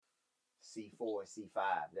C4 and C5.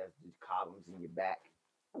 That's the columns in your back.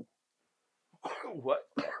 What?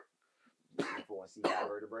 C4 and C5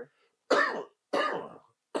 vertebrae.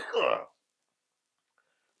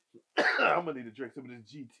 I'm gonna need to drink some of this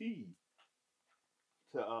GT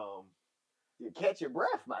to You catch your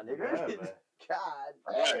breath, my nigga. Yeah, man. God.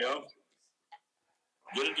 Yeah, yo.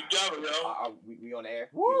 Get it together, yo. We on the air?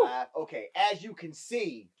 Woo. We live? Okay, as you can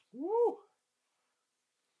see. Woo.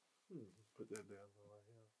 Put that down right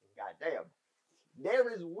God damn.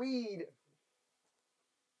 There is weed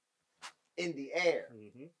in the air.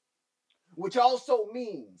 Mm-hmm. Which also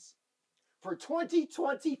means for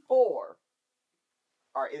 2024,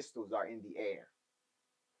 our istos are in the air.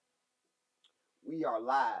 We are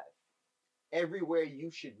live everywhere you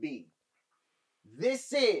should be.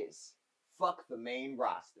 This is Fuck the Main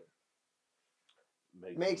Roster.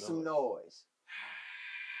 Make some noise.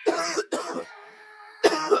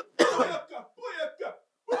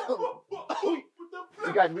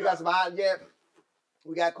 we got some hot, yeah.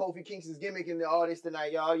 We got Kofi Kingston's gimmick in the audience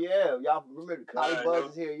tonight, y'all. Yeah, y'all remember Collie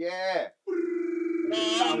Buzz is here. Yeah.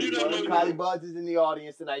 Collie Buzz is in the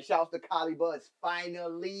audience tonight. Shouts to Collie Buzz.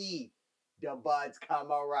 Finally, the buds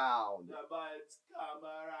come around. The buds come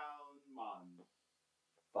around, man.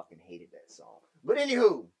 Fucking hated that song. But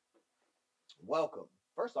anywho, welcome.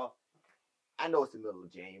 First off, I know it's the middle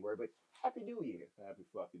of January, but Happy New Year. Happy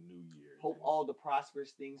fucking New Year. Hope all the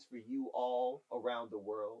prosperous things for you all around the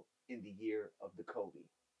world in the year of the Kobe,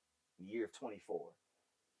 the year of 24.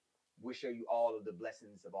 Wish you all of the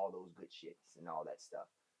blessings of all those good shits and all that stuff.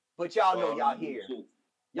 But y'all know y'all here.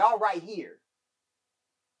 Y'all right here.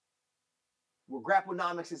 Where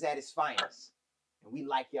Grapplenomics is at its finest. And we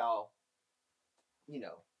like y'all, we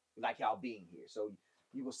like y'all being here. So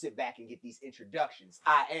you will sit back and get these introductions.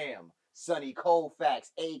 I am Sonny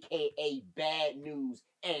Colfax, a.k.a. Bad News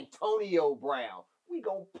Antonio Brown. We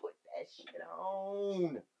gonna put that shit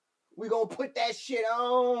on. We gonna put that shit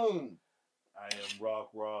on. I am Rock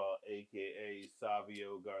Raw, a.k.a.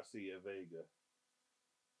 Savio Garcia Vega.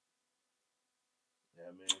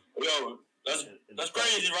 Yeah, man. Yo, that's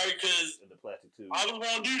crazy, right? Because in the plastic tube. I was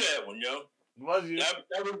gonna do that one, yo. Was you? That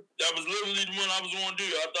was literally the one I was gonna do.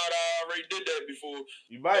 I thought I already did that before.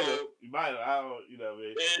 You might have. I don't. You know,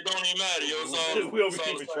 man. It don't even matter, yo. We don't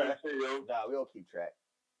keep track. Yo. Nah, we don't keep track.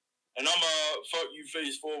 And I'm Fuck You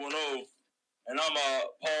Face 410, and I'm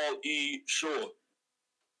Paul E. Shore.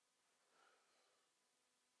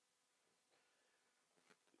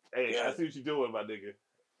 Hey, I see what you're doing, my nigga.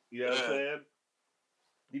 You know what I'm saying?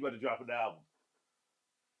 You about to drop an album.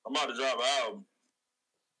 I'm about to drop an album.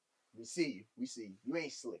 We see you. You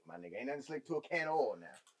ain't slick, my nigga. Ain't nothing slick to a can of oil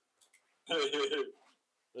now.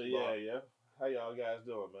 Yeah. How y'all guys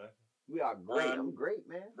doing, man? We are great. I'm great,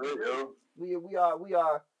 man. Great,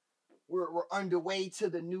 yo. We're underway to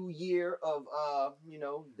the new year of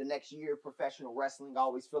the next year of professional wrestling. I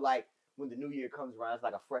always feel like when the new year comes around, it's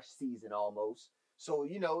like a fresh season almost. So,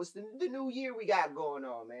 it's the new year we got going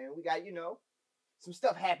on, man. We got, some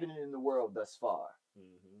stuff happening in the world thus far.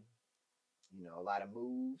 Mm-hmm. A lot of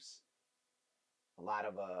moves, a lot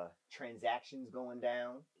of transactions going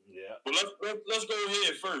down. Yeah. Well, let's go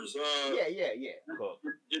ahead first. Yeah. Cool.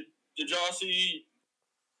 Did y'all see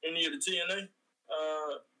any of the TNA?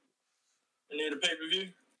 Any of the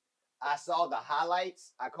pay-per-view? I saw the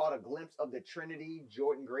highlights. I caught a glimpse of the Trinity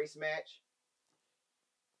Jordan Grace match,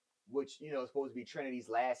 which is supposed to be Trinity's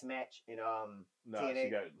last match in TNA. She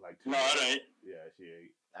got like 2. No, it ain't. Yeah, she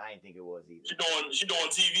ain't. I didn't think it was either. She doing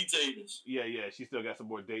TV tapings. Yeah. She still got some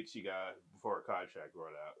more dates she got before her contract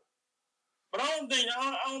run out. But I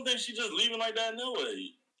don't think she just leaving like that no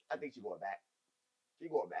way. I think she's going back. It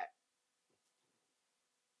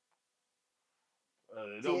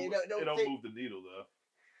don't move the needle though.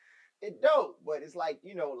 It don't, but it's like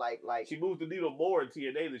like she moves the needle more in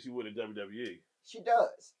TNA than she would in WWE. She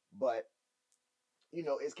does, but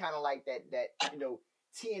it's kind of like that.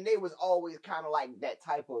 TNA was always kind of like that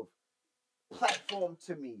type of platform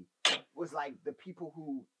to me. Was like the people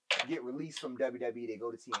who get released from WWE, they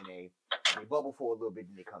go to TNA, they bubble for a little bit,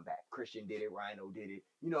 and they come back. Christian did it, Rhino did it,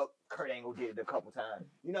 Kurt Angle did it a couple times.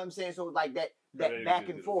 You know what I'm saying? So like that back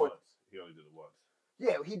and forth. He only did it once.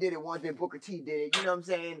 Yeah, he did it once. Then Booker T did it. You know what I'm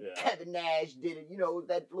saying? Yeah. Kevin Nash did it.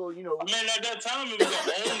 That little. I mean, at that time, it was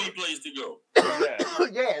the only place to go.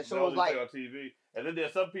 Yeah. So it was like on TV. And then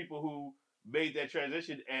there's some people who made that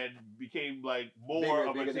transition and became like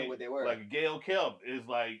more bigger than what they were. Like Gail Kim is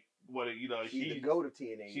like she's the goat of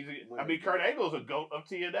TNA. Kurt Angle's a goat of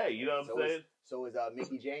TNA. You know what I'm saying? So is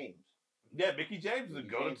Mickey James. Yeah, Mickey James would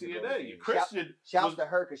go to James would go to TNA. TNA. Christian Shouts to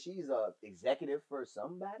her because she's a executive for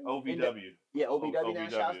somebody. OVW. Yeah, OVW now.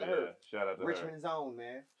 Shouts to her. Yeah. Shout out to Richmond her. Zone,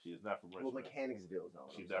 man. She is not from Well, Richmond. Mechanicsville Zone.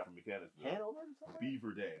 She's not from Mechanicsville. Hanover?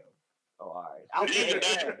 Beaver Dam. Oh, all right. I'll Beaver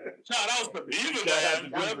say Dam. Shout out to Beaver Shout out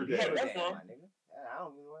Dam. to Beaver Dam. Beaver That's Dam, one. my nigga. I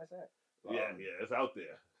don't even know where that's at. Yeah, it's out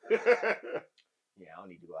there. Yeah, I don't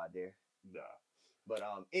need to go out there. Nah. But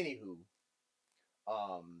anywho,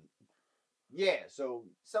 yeah. So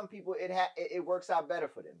some people it works out better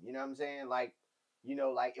for them. You know what I'm saying? Like, you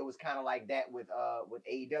know, like it was kind of like that with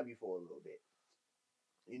AEW for a little bit.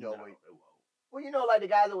 You know, No, it won't. well, you know, like the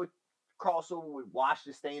guys that would cross over would wash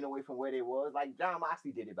the stain away from where they was. Like John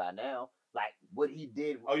Moxley did it by now. Like what he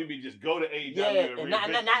did. Oh, you mean just go to AEW? Yeah, and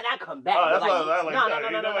not come back. Oh, that's like, what I was like.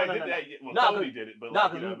 No. Nobody did that. Well, No, Tony did it, but No,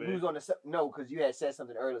 like, because you know what I mean? was on the because you had said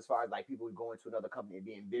something earlier as far as like people going to another company and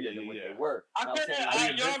being bigger than what they were. I was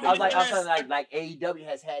was like AEW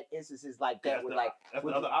has had instances like that with like that's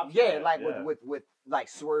with, the other option. yeah, like with like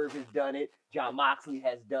Swerve has done it, John Moxley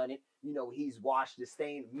has done it. You know, he's washed the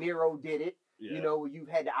stain. Miro did it. Yeah. You know, you've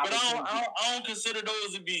had the But opportunity. I don't consider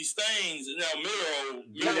those to be stains. Now, Miro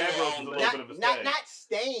Dean Ambrose was a little bit of a stain. Not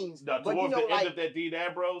stains, No, but you towards know, the like end of that Dean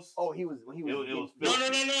Ambrose. oh, he was No. But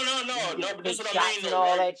But this is what I shots mean, and though,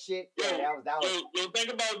 all right? that shit. Yeah, that was. Yo,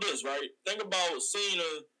 think about this, right? Think about Cena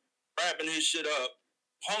wrapping his shit up.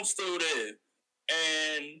 Punk's still there,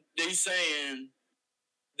 and they saying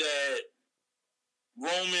that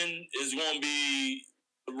Roman is going to be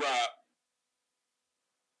the Rock.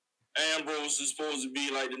 Ambrose is supposed to be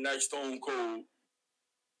like the next Stone Cold,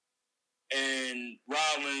 and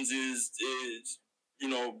Rollins is you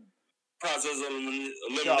know, process of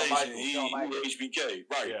elimination. He HBK,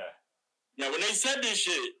 right? Yeah. Now, when they said this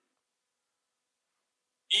shit,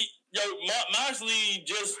 Moxley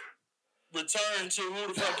just returned to who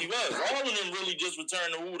the fuck he was. All of them really just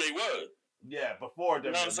returned to who they were. Yeah, before You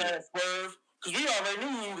know what I'm saying? Swerve, because we already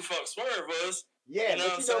knew who the fuck Swerve was. Yeah,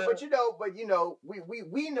 you know but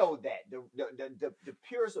we know that the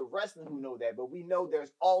purists of wrestling who know that, but we know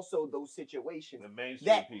there's also those situations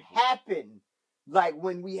that happen, like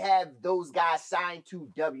when we have those guys signed to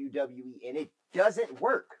WWE and it doesn't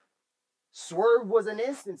work. Swerve was an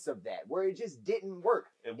instance of that where it just didn't work.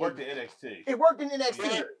 It worked in NXT. It worked in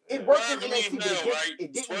NXT. It worked in NXT, but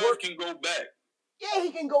it didn't work. Can go back. Yeah, he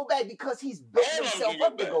can go back because he's built himself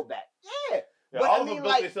up to go back. Yeah. Yeah, but all I mean, of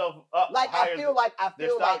them built themselves up. Like I feel like their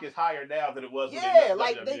stock is higher now than it was. Yeah, when they left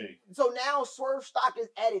like WWE. so now Swerve stock is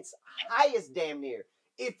at its highest, damn near.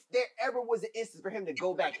 If there ever was an instance for him to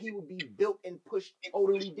go back, he would be built and pushed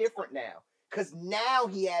totally different now. Because now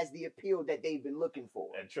he has the appeal that they've been looking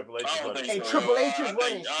for. And Triple H is running. And Triple H is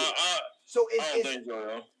running shit. So it's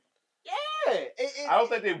yeah. I don't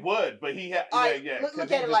think they would, but he had. Right, yeah.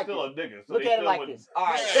 Look at it like still this. a nigga. So look at it like this. All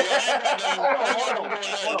right. Hold on.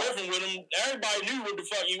 Everybody knew what the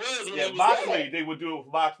fuck he was. Yeah, Moxley. They would do it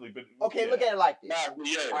with Moxley, but okay, look at it like this.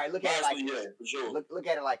 Moxley, yeah. All right, look at it like Moxley, this. yeah, for sure. Look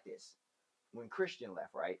at it like this. When Christian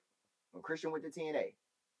left, right? When Christian went to TNA,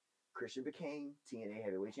 Christian became TNA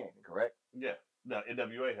heavyweight champion, correct? Yeah. No,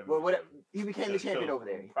 NWA heavyweight. Well, whatever. He became the champion over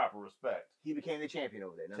there. Proper respect. He became the champion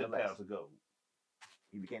over there. 10 pounds ago.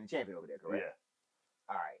 He became the champion over there, correct?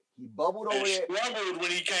 Yeah. All right. He bubbled over there. Struggled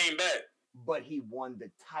when he came back. But he won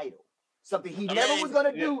the title. Something he never was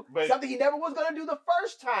going to do. Something he never was going to do the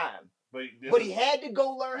first time. But he had to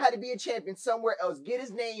go learn how to be a champion somewhere else, get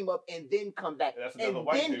his name up, and then come back. And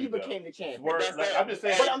then he became the champion. I'm just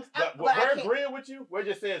saying, we're agreeing with you. We're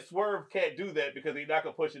just saying Swerve can't do that because he's not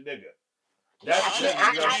going to push a nigga. That's the thing.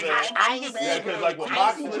 I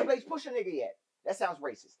ain't seen Triple H push a nigga yet. That sounds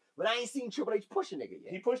racist. But I ain't seen Triple H push a nigga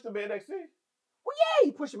yet. He pushed him in NXT. Well, yeah,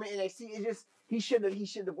 he pushed him in NXT. It's just he should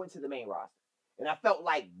have went to the main roster. And I felt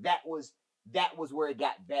like that was where it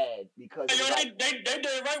got bad because they did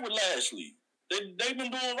it right with Lashley. They've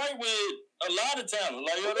been doing right with a lot of talent.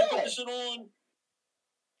 Like they put the shit on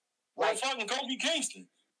like fucking Kofi Kingston.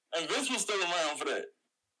 And Vince was still around for that.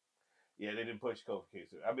 Yeah, they didn't push Kofi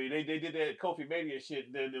Kingston. I mean, they did that Kofi Mania shit,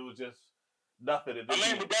 and then it was just nothing. But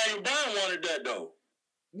Daniel Bryan wanted that, though.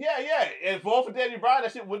 Yeah. And if it wasn't for Daniel Bryan,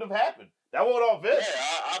 that shit wouldn't have happened. That wasn't on Vince. Yeah,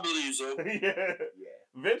 I believe so. Yeah.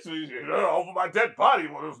 Vince was over my dead body.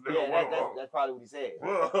 That's probably what he said.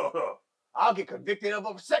 I'll get convicted of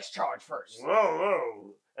a sex charge first.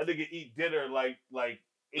 Whoa. And they could eat dinner like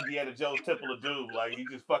Indiana Jones Temple of Doom. Like he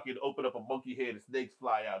just fucking open up a monkey head and snakes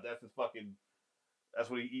fly out. That's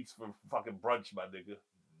what he eats for fucking brunch, my nigga.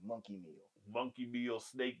 Monkey meal,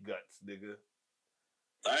 snake guts, nigga.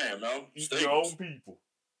 Damn, no. Eat your own people.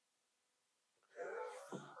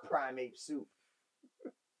 Primate soup.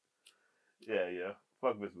 Yeah.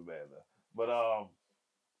 Fuck Vince McMahon though. But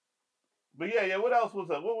But yeah, what else was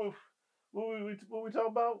up? What we talking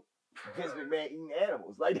about? Vince McMahon eating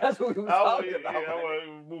animals. Like that's what we were talking about. Yeah, I want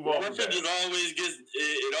to move on from that. It always gets.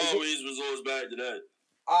 It always resorts back to that.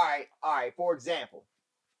 All right. For example,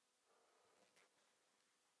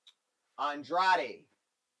 Andrade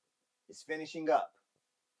is finishing up.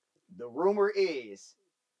 The rumor is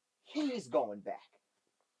he's going back.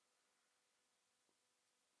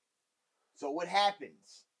 So what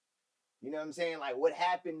happens? You know what I'm saying? Like, what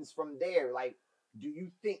happens from there? Like, do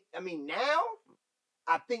you think? I mean, now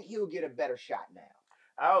I think he'll get a better shot now.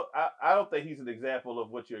 I don't think he's an example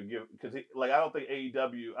of what you're giving because I don't think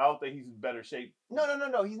AEW. I don't think he's in better shape.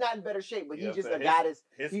 No. He's not in better shape, but he's just a guy that's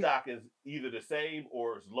his stock is either the same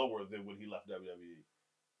or is lower than when he left WWE.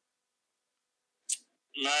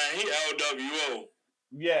 Man, he LWO.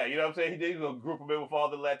 Yeah, you know what I'm saying. He's gonna group him in with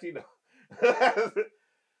all the Latino.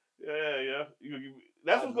 Yeah.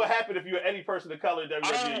 That's what's gonna happen if you're any person of color in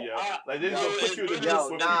WWE, yo. Like they're just gonna put you in the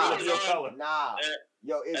group with people of your color. Nah.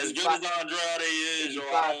 Yo, as good as Andrade is,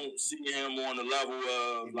 I don't see him on the level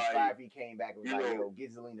of like. If he came back and was like, yo, get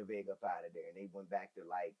Zelina Vega up out of there, and they went back to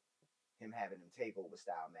like him having them takeover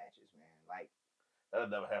style matches, man. Like that'll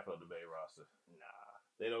never happen on the main roster. Nah,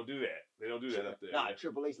 they don't do that. They don't do that up there. Nah,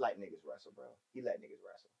 Triple H let niggas wrestle, bro. He let niggas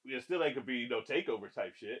wrestle. Yeah, still ain't gonna be no takeover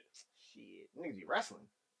type shit. Shit, niggas be wrestling.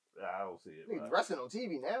 I don't see it. Niggas wrestling on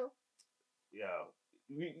TV now. Yeah,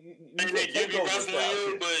 they be wrestling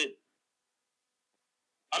you, but.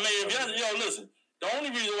 I mean, if y'all listen, the only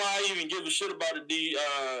reason why I even give a shit about the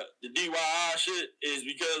DIY shit is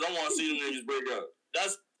because I want to see them niggas break up.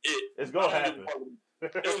 That's it. It's gonna happen.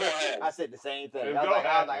 It's gonna happen. I said the same thing. I was like,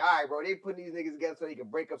 all right, bro, they put these niggas together so they can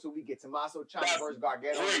break up so we get Tommaso Ciampa versus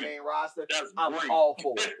Gargano on the main roster. I'm all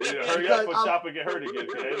for it. Yeah, hurry up for Ciampa get hurt again.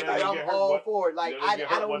 I'm all for it. Like I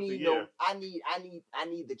don't need no. I need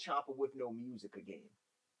the Ciampa with no music again.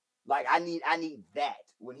 Like I need that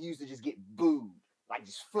when he used to just get booed. Like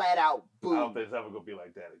just flat out booed. I don't think it's ever gonna be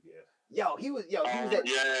like that again. He was that.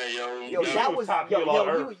 He was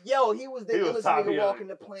the illest nigga walking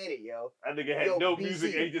the planet, yo. That nigga had no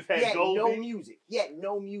music and he just had gold. He had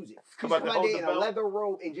no music. Come out there in a leather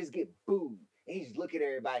robe and just get booed. And he just look at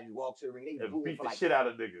everybody and walk to the ring. They boo him for like shit out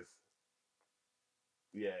of niggas.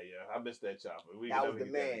 Yeah. I missed that Ciampa. That was the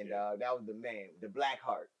man, dog. That was the man. The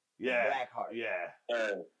Blackheart. Yeah. Blackheart. Yeah.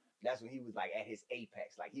 That's when he was like at his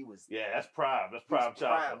apex. Like he was. Yeah, that's prime. That's prime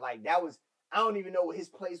Ciampa. Like that was. I don't even know what his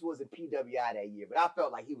place was in PWI that year, but I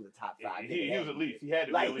felt like he was a top 5. He was at least. He had to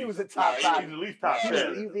be like at least. He was a top 5. He was at least top 10.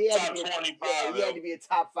 He had to be a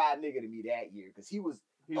top 5 nigga to me that year because he was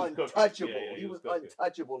untouchable. He was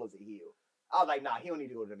untouchable as a heel. I was like, nah, he don't need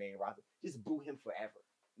to go to the main roster. Just boo him forever.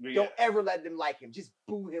 Yeah. Don't ever let them like him. Just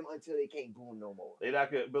boo him until they can't boo him no more. They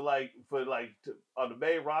not good, but like on the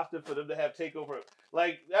main roster for them to have takeover,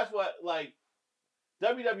 like that's what like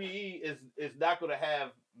WWE is not going to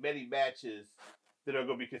have many matches that are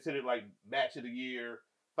going to be considered like match of the year,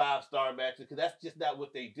 5-star matches, because that's just not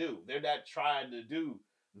what they do. They're not trying to do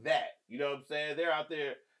that. You know what I'm saying? They're out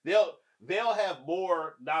there. They'll have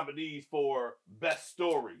more nominees for best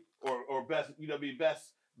story or best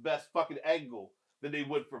best fucking angle than they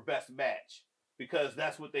would for best match, because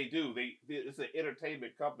that's what they do. It's an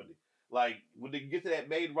entertainment company. Like when they get to that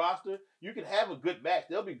main roster, you can have a good match.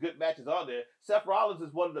 There'll be good matches on there. Seth Rollins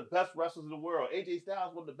is one of the best wrestlers in the world. AJ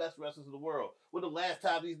Styles is one of the best wrestlers in the world. When the last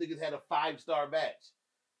time these niggas had a 5-star match?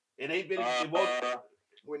 It ain't been.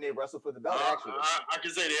 When they wrestled for the belt, actually. I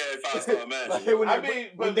can say they had 5-star matches.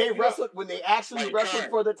 when they actually wrestled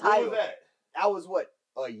for the title. That was what,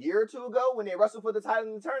 a year or two ago when they wrestled for the title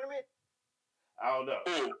in the tournament? I don't know.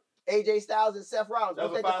 AJ Styles and Seth Rollins. That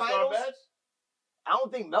was a 5-star match? I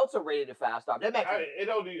don't think Meltzer rated it 5-star. That match. I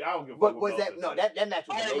don't give a fuck. But was that no? That match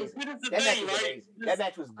was amazing. That match was amazing. That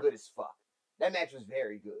match was good as fuck. That match was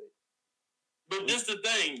very good. But this the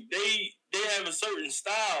thing. They have a certain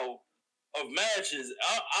style of matches.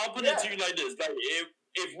 I'll put it to you like this: like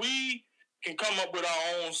if we can come up with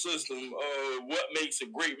our own system of what makes a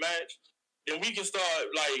great match, then we can start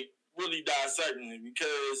like really dissecting it,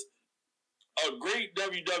 because a great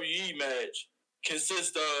WWE match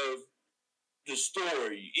consists of the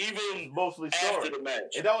story, even mostly story. After the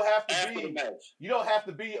match. It don't have to after be. The match. You don't have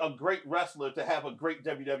to be a great wrestler to have a great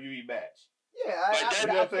WWE match. Yeah,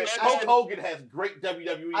 Hulk Hogan has great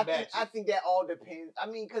WWE matches. I think that all depends. I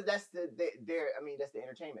mean, because that's the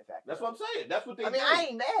entertainment factor. That's what I'm saying. That's what they. I mean, I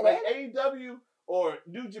ain't mad at it. AEW or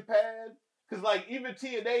New Japan, because like even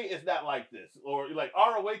TNA is not like this, or like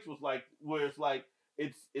ROH was like where it's like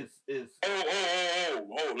it's.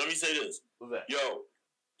 Oh! Let me say this. What's that? Yo,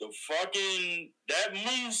 the fucking that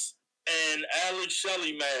Moose and Alex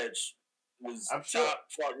Shelley match was I'm sure. top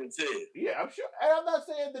fucking tier. Yeah, I'm sure. And I'm not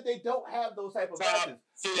saying that they don't have those type of Top matches,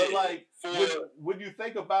 tier but like for when you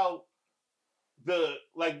think about the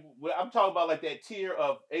when I'm talking about like that tier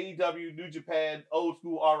of AEW, New Japan, old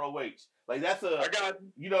school ROH. Like that's I got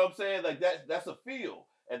you know what I'm saying? Like that's a feel,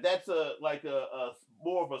 and that's a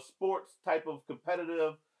more of a sports type of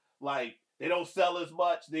competitive. Like they don't sell as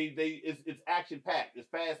much. It's action packed. It's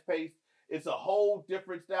fast paced. It's a whole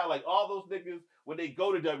different style. Like all those niggas when they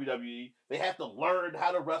go to WWE, they have to learn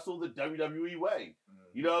how to wrestle the WWE way.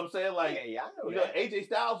 You know what I'm saying? Like yeah, I know you that. know, AJ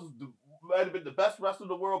Styles might have been the best wrestler in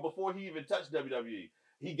the world before he even touched WWE.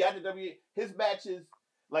 He got to WWE. His matches,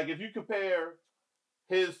 like if you compare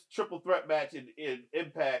his triple threat match in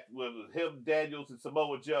Impact with him, Daniels, and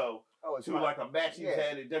Samoa Joe to like a match he's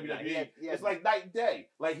had in WWE, it's like night and day.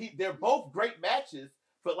 Like they're both great matches,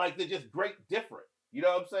 but like they're just great different. You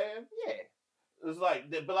know what I'm saying? Yeah. It's like,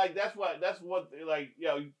 but like that's one thing. Like you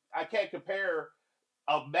know, I can't compare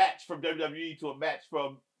a match from WWE to a match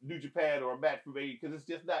from New Japan or a match from AEW because it's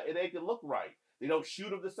just not. It ain't gonna look right. They don't shoot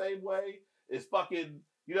them the same way. It's fucking.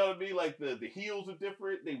 You know what I mean? Like the heels are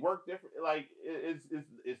different. They work different. Like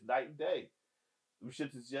it's night and day. Them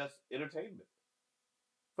shits is just entertainment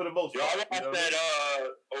for the most Yo, part. I watched you know that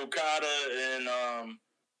Okada and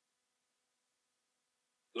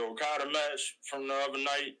the Okada match from the other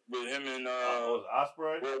night with him and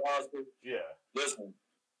Ospreay. Will Ospreay. Yeah. Listen,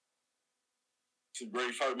 it's a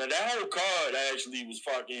great fight, man. That whole card actually was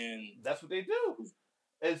fucking. That's what they do.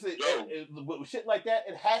 And with shit like that,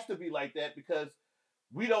 it has to be like that because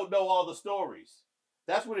we don't know all the stories.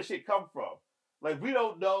 That's where the shit come from. Like we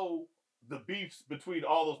don't know the beefs between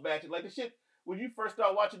all those matches. Like the shit when you first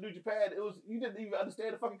started watching New Japan, it was you didn't even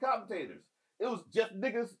understand the fucking commentators. It was just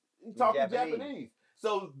niggas talking Japanese.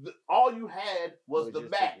 So all you had was the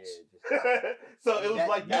match. So it was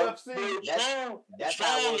like UFC. That's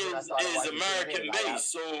how it was when I started is watching American TNA.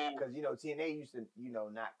 based, so because you know TNA used to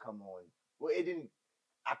not come on. Well, it didn't.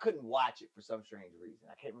 I couldn't watch it for some strange reason.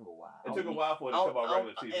 I can't remember why. It took a while for it to come on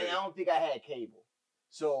regular TV. And I don't think I had cable.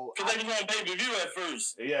 So because they was on pay-per-view at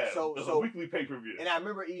first. Yeah, so it was a weekly pay-per-view. And I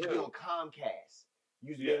remember it used to be on Comcast. You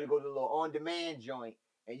used to be able to go to the little on-demand joint,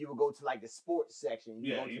 and you would go to like the sports section.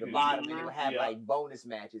 You go to the bottom, and it would have like bonus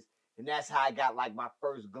matches. And that's how I got like my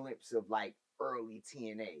first glimpse of like early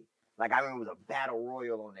TNA. Like I remember it was a battle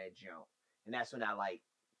royal on that jump, and that's when I like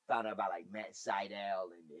found out about like Matt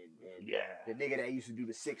Sydal and the nigga that used to do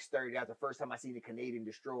the 630. That was the first time I seen the Canadian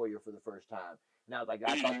Destroyer for the first time, and I was like,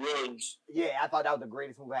 I thought that was the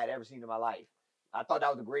greatest move I had ever seen in my life. I thought that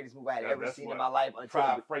was the greatest move I had ever seen in my life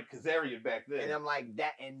until Frank Kazarian back then. And I'm like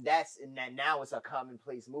that, and that now it's a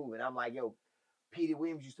commonplace move, and I'm like, yo, Petey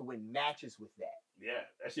Williams used to win matches with that. Yeah,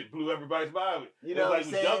 that shit blew everybody's mind. You know what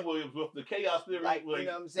I'm saying? Young Williams with the Chaos Theory. Like, you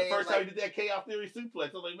know what I'm saying? The first time he did that Chaos Theory suplex,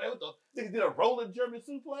 I was like, man, what the? Niggas did a rolling German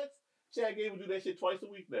suplex? Chad Gable do that shit twice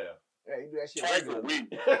a week now. Yeah, he do that shit twice regularly. a week.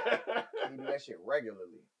 He do that shit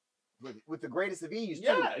regularly. With the greatest of ease, too.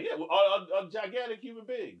 Yeah, on gigantic human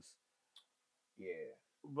beings. Yeah.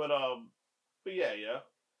 But yeah.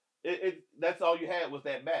 It that's all you had was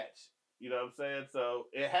that match. You know what I'm saying? So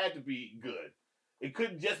it had to be good. It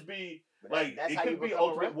couldn't just be like it couldn't be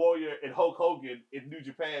Ultimate Warrior and Hulk Hogan in New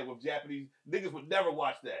Japan with Japanese niggas would never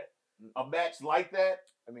watch that. A match like that.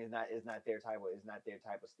 I mean, it's not their type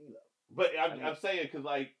of stilo. But I'm saying because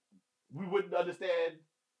like we wouldn't understand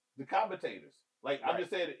the commentators. Like I'm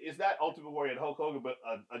just saying it's not Ultimate Warrior and Hulk Hogan, but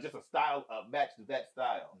just a style, a match to that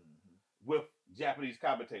style with Japanese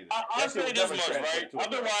commentators. I'll say this much, right?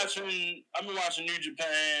 I've been watching New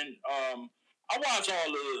Japan. I watch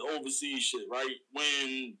all the overseas shit, right?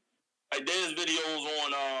 When like there's videos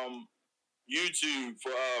on YouTube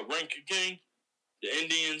for Rankin King, the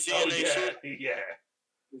Indian TNA shit. Yeah.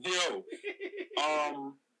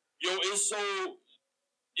 It's so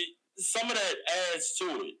some of that adds to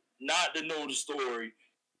it, not to know the story,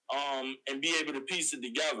 and be able to piece it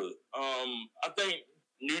together. I think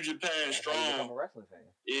New Japan Strong. I'm a wrestling fan.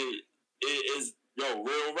 It is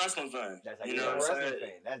real wrestling fan. That's how you become a wrestling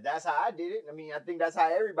fan. That's how I did it. I mean, I think that's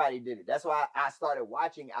how everybody did it. That's why I started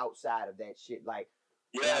watching outside of that shit. Like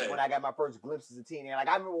when I got my first glimpses of TNA. Like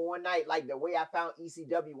I remember one night, like the way I found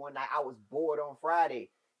ECW one night, I was bored on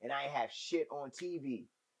Friday and I didn't have shit on TV.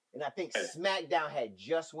 And I think SmackDown had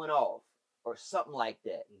just went off or something like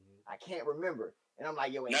that. I can't remember. And I'm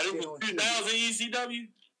like, yo, ain't shit on 2000 ECW?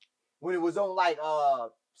 When it was on like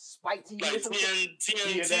Spike TV like or something?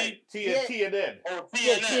 TNN. Oh, TNN.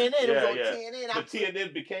 Yeah, TNN. It was on TNN. But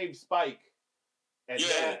TNN became Spike. And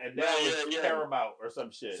now it's Paramount or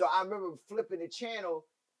some shit. So I remember flipping the channel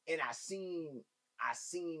and I seen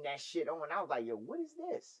that shit on. I was like, yo, what is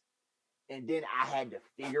this? And then I had to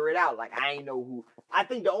figure it out. Like, I ain't know who. I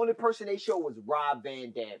think the only person they showed was Rob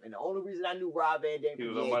Van Dam. And the only reason I knew Rob Van Dam,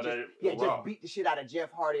 he had just beat the shit out of Jeff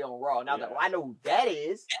Hardy on Raw. And I was like, well, I know who that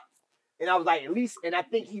is. And I was like, at least, and I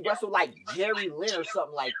think he wrestled like Jerry Lynn or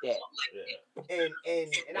something like that. Yeah.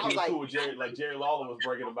 And I was like, cool with Jerry, like Jerry Lawler was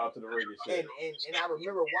bringing him out to the ring and shit. And I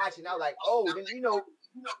remember watching, I was like, oh, then, you know,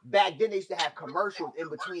 back then they used to have commercials in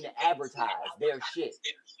between to advertise their shit.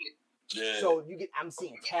 Yeah. So I'm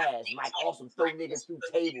seeing Taz, Mike Awesome throw niggas through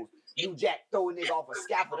tables, New Jack throwing niggas off a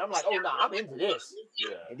scaffold. I'm like, oh no, I'm into this.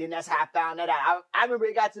 Yeah. And then that's how I found that out. I remember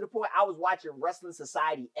it got to the point I was watching Wrestling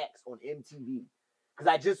Society X on MTV because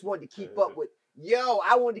I just wanted to keep up with.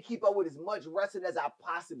 I wanted to keep up with as much wrestling as I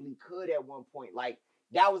possibly could at one point. Like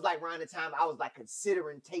that was like around the time I was like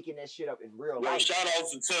considering taking that shit up in real life. Shout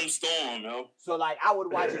out to Tim Storm, yo. So like I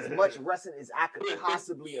would watch as much wrestling as I could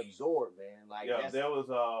possibly absorb, man. Like there was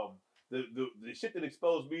the shit that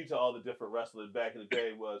exposed me to all the different wrestling back in the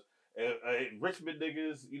day was Richmond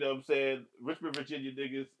niggas, you know what I'm saying? Richmond, Virginia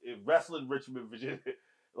niggas, wrestling Richmond, Virginia.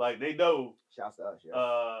 Like, they know. Shouts to us,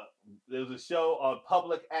 there was a show on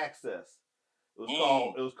public access.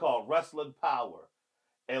 It was called Wrestling Power.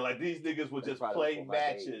 And, like, these niggas would just play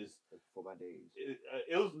matches. For my days.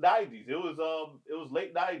 It was 90s. It was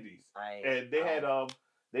late 90s. And they had,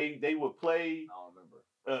 they would play. I don't remember.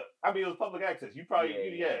 I mean, it was public access. You probably,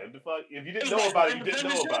 if you didn't know about it, you didn't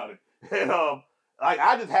know about it. And like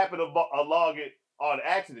I just happened to log it on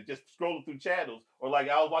accident, just scrolling through channels, or like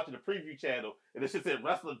I was watching the preview channel, and it just said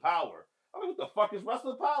Wrestling Power. I'm like, what the fuck is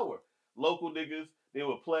Wrestling Power? Local niggas, they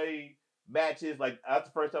would play matches. Like that's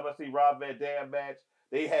the first time I see Rob Van Dam match.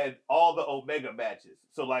 They had all the Omega matches.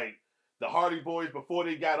 So like the Hardy Boys before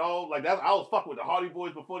they got on, like that, I was fucking with the Hardy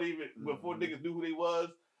Boys before before niggas knew who they was.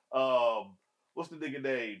 What's the nigga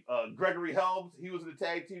name? Gregory Helms. He was in a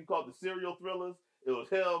tag team called the Serial Thrillers. It was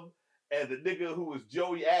him and the nigga who was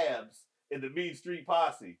Joey Abs in the Mean Street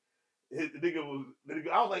Posse. I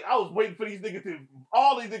was waiting for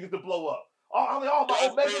all these niggas to blow up. All my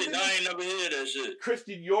Omega niggas. I ain't never heard that shit.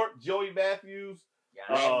 Christian York, Joey Matthews.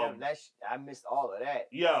 Yeah, I missed all of that.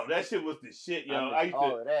 Yo, that shit was the shit, yo. I used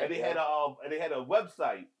to, and they had a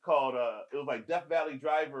website called it was like Death Valley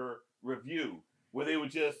Driver Review, where they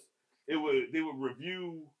would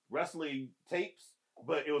review wrestling tapes,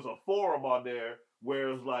 but it was a forum on there where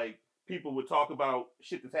it was like people would talk about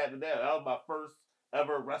shit that's happening there. That was my first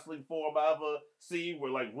ever wrestling forum I ever seen,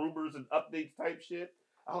 where like rumors and updates type shit.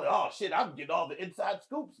 I was like, oh shit, I'm getting all the inside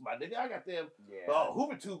scoops, my nigga. I got them.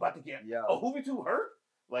 Hoover2 about to get. Hoover2 hurt.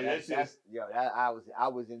 Like that shit. I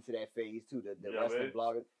was into that phase too. The wrestling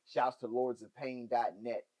blogger. Shouts to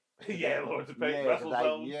lordsofpain.net. Yeah, Lords of Pain,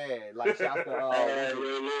 WrestleZone. Like shout to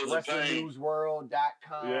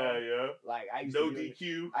WrestlingNewsWorld.com. Yeah. Like I used No to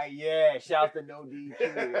DQ. Shout to No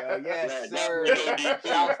DQ. Yes, sir.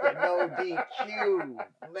 Shout to No DQ.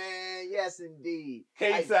 Man, yes indeed.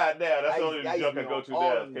 K-Side now. That's the only joke I go to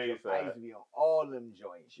now. K-Side. I used to be on all them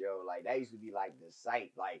joints, yo. Like that used to be like the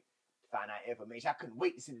site, like find out information. I couldn't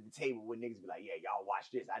wait to sit at the table when niggas be like, yeah, y'all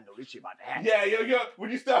watch this. I know this shit about to happen. Yeah, yo.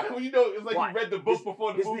 When you know, it's like you read the book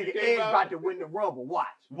before the movie came out. About to win the Rumble. Watch.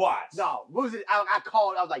 No, what was it? I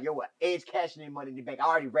called. I was like, yo, what? Edge cashing in Money in the Bank. I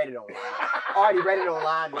already read it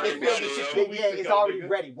online. It's already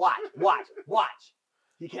ready. Watch.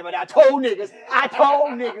 He came out. I told niggas.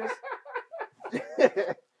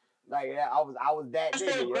 Like I was that nigga.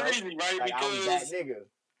 So crazy, right? Like, I was that nigga.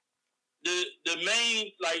 The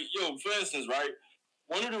main, like, for instance, right?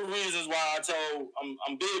 One of the reasons why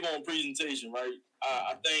I'm big on presentation, right?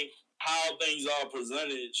 I think how things are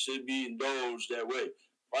presented should be indulged that way,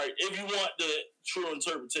 right? If you want the true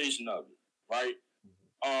interpretation of it, right?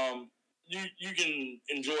 You can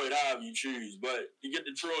enjoy it however you choose, but you get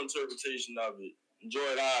the true interpretation of it,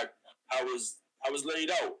 enjoy it how it's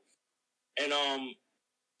laid out. And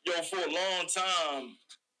for a long time,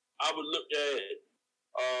 I would look at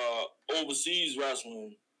overseas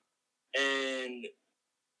wrestling and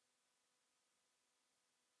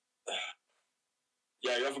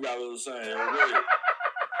I forgot what I was saying.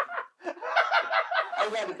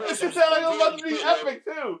 It sounded like it was about to be epic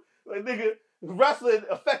too. Like nigga, wrestling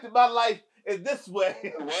affected my life in this way.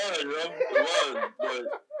 It was, but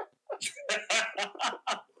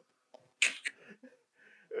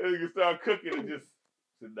nigga start cooking and just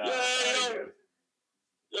sit down.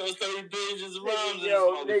 Yo, 30 pages of rhymes.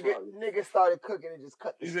 Nigga started cooking and just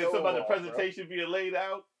cut the You said something about the presentation being laid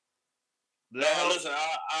out? No, listen,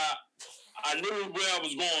 I knew where I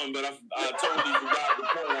was going, but I totally forgot the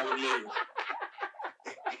point I was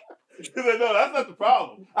making. No, that's not the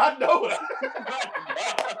problem. I know it.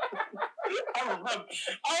 I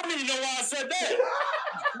don't even know why I said that.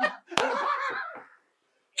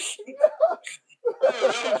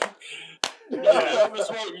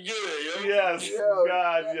 Yes, Yo.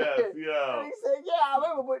 God, yes, And yo. he said, yeah, I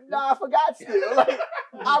remember, but nah, I forgot still. Like,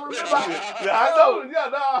 I remember. Yeah, I know. Yeah,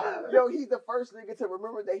 nah. Yo, he's the first nigga to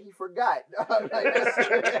remember that he forgot. Like,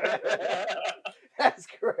 that's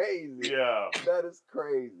crazy. Yeah. That is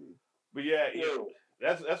crazy. But yeah,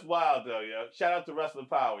 that's wild though, yo. Shout out to Wrestling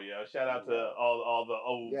Power, yo. Shout out to all the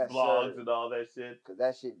old Yes, blogs sir. and all that shit. Cause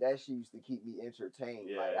that shit used to keep me entertained.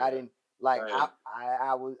 Yeah, like yeah. I didn't like Right.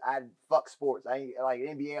 I fuck sports. I ain't like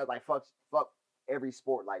NBA. I was like fuck every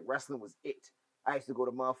sport. Like wrestling was it. I used to go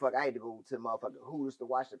to motherfucker. I had to go to motherfucking Hooters to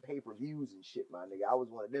watch the pay-per-views and shit, my nigga. I was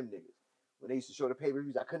one of them niggas. When they used to show the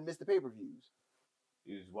pay-per-views, I couldn't miss the pay-per-views.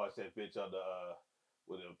 You just watch that bitch on the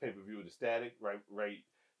with the pay-per-view with the static, right?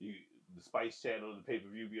 You the Spice Channel, the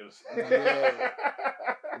pay-per-view be on the Yeah.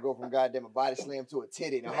 I go from goddamn a body slam to a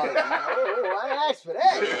titty in a heartbeat. Oh, I ain't asked for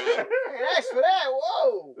that. I ain't asked for that.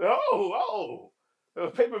 Whoa. Oh.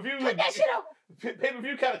 Pay-per-view. Cut that shit out.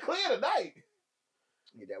 Pay-per-view kind of clear tonight.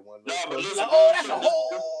 Get that one. Nah, but listen, Like, oh, that's a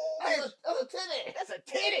whole. That's a titty. That's a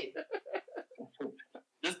titty.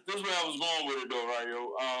 This is where I was going with it though, right,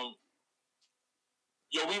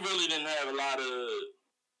 yo. We really didn't have a lot of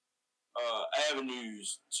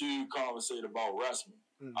avenues to conversate about wrestling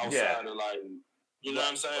outside of like, you know what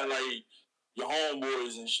I'm saying, like your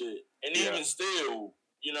homeboys and shit. And even still,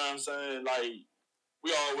 you know what I'm saying, like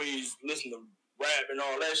we always listen to rap and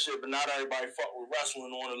all that shit, but not everybody fuck with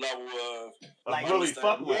wrestling on the level of like really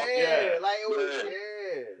fuck with it. Like it was,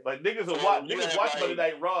 Like niggas will watch Monday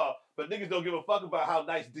Night Raw, but niggas don't give a fuck about how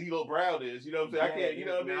nice D'Lo Brown is. You know what I'm saying? I can't. You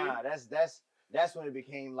know what I mean? Nah, that's when it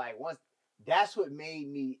became like once. That's what made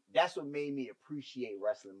me appreciate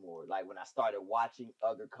wrestling more. Like when I started watching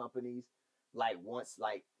other companies, like once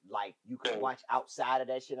like you could watch outside of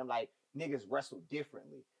that shit. I'm like, niggas wrestle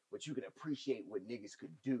differently, but you can appreciate what niggas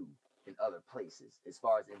could do in other places as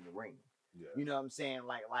far as in the ring. Yeah. You know what I'm saying?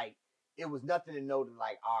 Like it was nothing to know that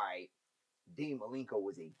like, all right, Dean Malenko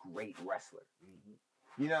was a great wrestler.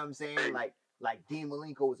 Mm-hmm. You know what I'm saying? Like Dean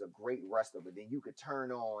Malenko was a great wrestler, but then you could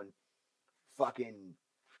turn on fucking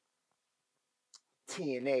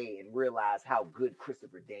TNA and realize how good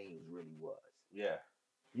Christopher Danes really was. Yeah.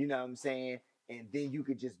 You know what I'm saying? And then you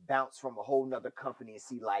could just bounce from a whole nother company and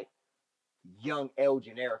see like young El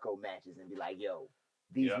Generico matches and be like, yo,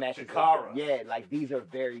 these matches like these are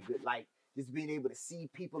very good. Like just being able to see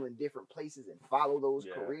people in different places and follow those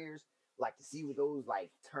careers, like to see what those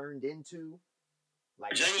like turned into.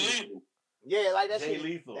 Like Jay Lethal. Yeah, like that Jay shit.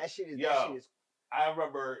 Lethal. That shit is I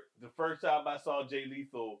remember the first time I saw Jay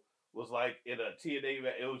Lethal was like in a TNA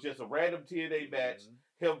match. It was just a random TNA match,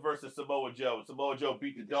 him versus Samoa Joe. Samoa Joe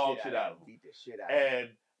beat the dog shit out of him. Beat the shit out of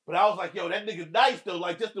him. But I was like, yo, that nigga nice though.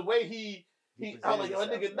 Like just the way he I was like, yo,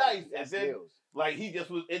 that nigga nice. And then like he just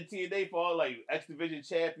was in TNA for like X Division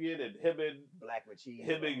champion, and him and Black Machine.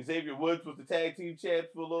 Him and Xavier Woods was the tag team champs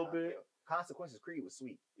for a little bit. Consequences Creed was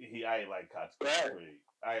sweet. I ain't like Consequences Creed.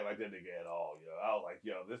 I ain't like that nigga at all, yo. I was like,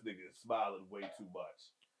 yo, this nigga is smiling way too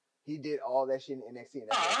much. He did all that shit in NXT.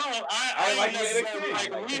 I like NXT.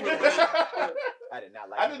 I did not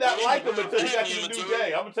like. I did not like him until he got to the New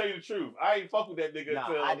Day. I'm gonna tell you the truth. I ain't fuck with that nigga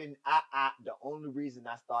until I didn't. The only reason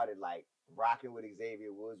I started like rocking with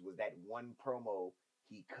Xavier Woods was that one promo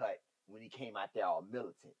he cut when he came out there all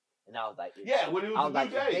militant, and I was like, when he was the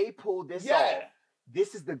New Day. If they pulled this off,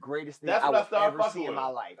 this is the greatest thing I would ever see in my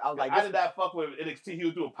life. I was like, I did not fuck with NXT. He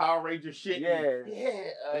was doing Power Ranger shit. He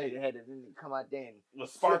had to come out there and with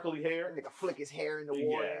sparkly hair. Nigga flick his hair in the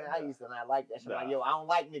water. I used to not like that shit. Like, yo, I don't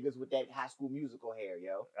like niggas with that High School Musical hair,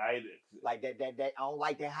 yo. Like that. I don't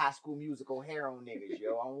like that High School Musical hair on niggas,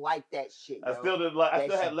 yo. I don't like that shit. Yo. I still didn't like. I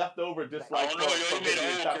still had leftover just like. He made a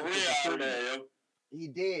whole career out of that, yo. He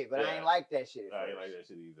did, but I ain't like that shit. I ain't like that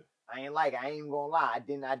shit either. I ain't even gonna lie. I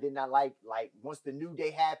did not like once the New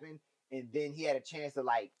Day happened, and then he had a chance to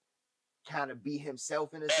like kind of be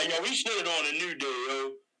himself in a sense. Yo, we shitted on the New Day,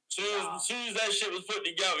 yo. Soon as that shit was put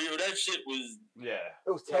together, yo, that shit was it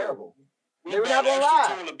was terrible. They were not gonna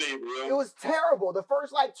lie. It was terrible. The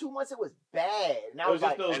first like 2 months, it was bad. And I was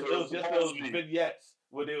like, it was just those vignettes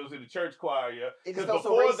when it was in the church choir, Because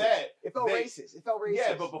before that, it felt racist.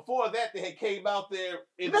 Yeah, but before that, they had came out there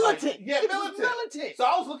in militant. Militant. So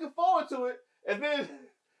I was looking forward to it, and then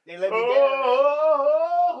they let me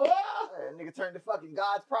down. Nigga turned to fucking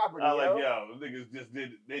God's property. I was like, yo, niggas just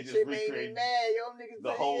did. They just recreated niggas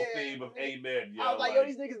the whole theme of Amen. Yo, I was like, yo,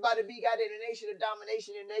 these niggas about to be goddamn the nation of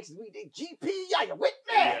domination in next week. They GP, y'all, you with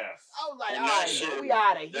me? Yes. I was like, all right, we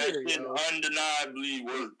out of here, yo. Undeniably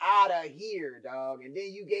work. Out of here, dog. And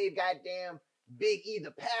then you gave goddamn Big E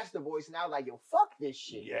the pastor voice, and I was like, yo, fuck this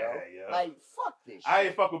shit, yo. Like, fuck this shit. I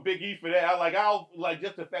ain't fuck with Big E for that. I don't like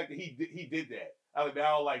just the fact that he did that. I like, man, I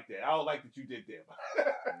don't like that. I don't like that you did that.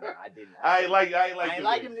 No, I didn't. I ain't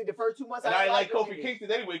like him the first 2 months. And I ain't like him, Kofi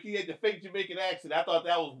Kingston anyway. He had the fake Jamaican accent. I thought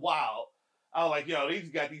that was wild. I was like, yo, these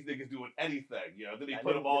niggas doing anything, yo. Then they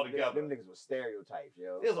put them all together. Them niggas were stereotypes,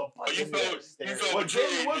 yo. There's a bunch of stereotypes. Well,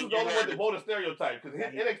 Jamie was the only one that wore the stereotype because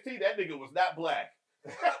NXT, that nigga was not black.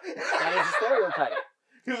 That is a stereotype.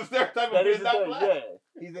 He was a stereotype of being not black. Yeah,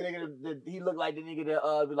 he's the nigga that he looked like the nigga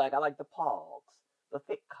that be like, I like the pogs, the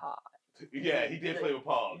thick cod. Yeah, he did play with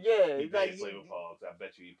Pogs. Yeah, he did play with Pogs. I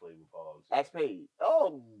bet you he played with Pogs. Axe Page.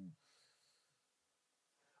 Oh.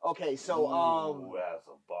 Okay, so that's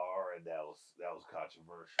a bar, and that was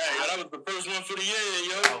controversial. Hey, that was the first one for the year,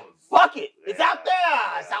 yo. Fuck it, it's out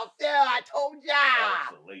there. It's out there. I told ya.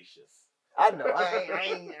 That was salacious. I know.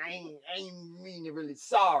 I ain't mean to really.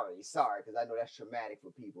 Sorry, because I know that's traumatic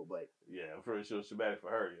for people, but yeah, I'm pretty sure it's traumatic for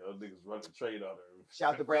her. Yo, niggas running the trade on her.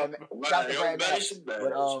 Shout to Brad. Shout to Brad Max.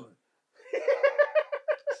 But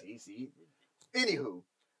see. Anywho,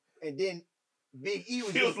 and then Big E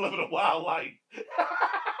was. He was living a wild life.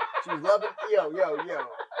 She was loving. Yo.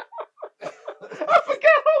 I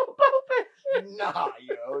forgot all about that.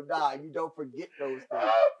 Nah, you don't forget those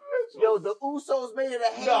things. Yo, the Usos made it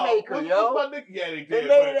a haymaker, what's yo. my nigga? Yeah, they did. They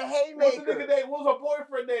made it a haymaker. What's the nigga name? What was her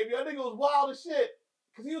boyfriend name? Yo, that nigga was wild as shit.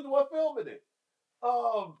 Because he was the one filming it. I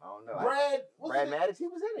don't know. Brad Maddox, he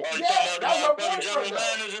was in it. Yeah, that was her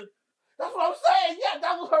boyfriend. That's what I'm saying. Yeah,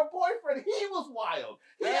 that was her boyfriend. He was wild.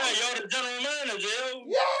 Yeah, you're the general manager, yo.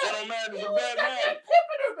 Yeah. General manager, bad man.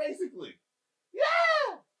 Pimping her, basically.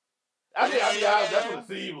 Yeah. I mean, that's what it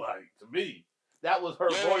seemed like to me. That was her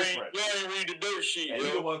boyfriend. You ain't read the dirt sheet, and he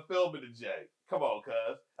the one filming the J. Come on,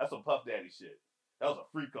 cuz. That's some Puff Daddy shit. That was a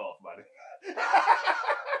freak off, my nigga.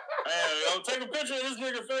 Hey, yo, take a picture of this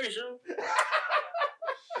nigga face, yo.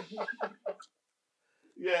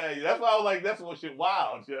 Yeah, that's why I was like, that's what shit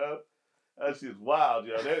wild, yo. That shit's wild,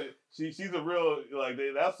 yo. She's a real, like,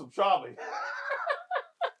 that's some trauma.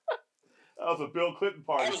 That was a Bill Clinton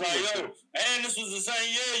party. I was like, yo, and this was the same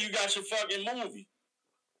year you got your fucking movie.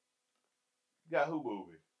 Got who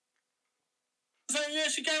movie? Same year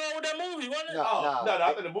she came out with that movie, wasn't it? No,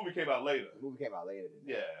 I think the movie came out later. The movie came out later.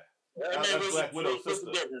 Yeah. That's Black Widow's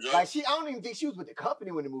sister. Like, I don't even think she was with the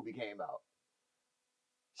company when the movie came out.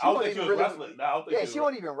 I don't think she was wrestling. No, I don't think she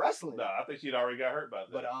wasn't even wrestling. No, I think she'd already got hurt by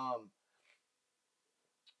that. But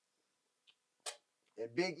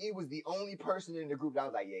and Big E was the only person in the group that I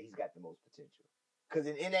was like, yeah, he's got the most potential. Because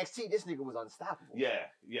in NXT, this nigga was unstoppable. Yeah,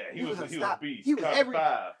 he was a beast. He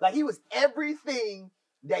was everything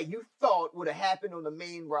that you thought would have happened on the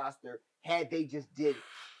main roster had they just did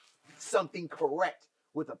something correct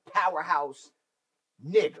with a powerhouse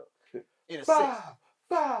nigga in a sense.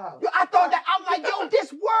 Yo, I thought that. I'm like, yo,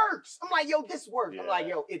 this works. I'm like, yo,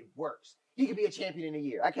 it works. He could be a champion in a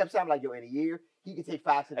year. I kept saying, like, yo, in a year, he could take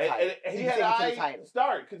 5 to the title. And he had an eye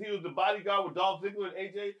start because he was the bodyguard with Dolph Ziggler and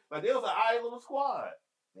AJ. Like, there was an eye little squad.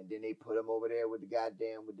 And then they put him over there with the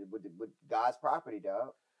goddamn with God's property,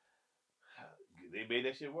 dog. They made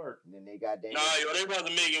that shit work. And then they goddamn. Nah, yo, they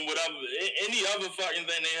wasn't making whatever any other fucking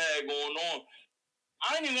thing they had going on.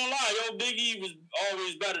 I ain't even gonna lie, yo, Big E was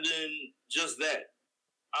always better than just that.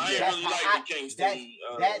 I ain't really like the Kingston.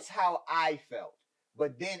 That's how I felt.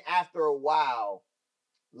 But then after a while,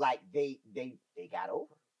 like they got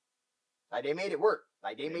over. Like they made it work.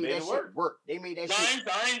 Like they made that shit work. They made that shit.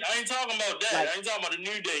 I ain't talking about that. Like, I ain't talking about the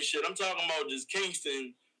New Day shit. I'm talking about just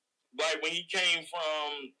Kingston. Like when he came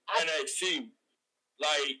from NXT.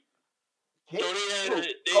 Like, so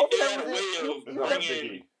they had a way of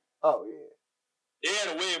bringing. Oh yeah. They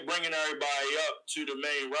had a way of bringing everybody up to the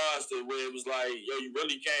main roster where it was like, yo, you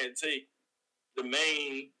really can't take the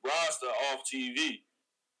main roster off TV.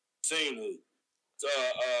 Cena,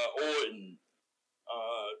 Orton,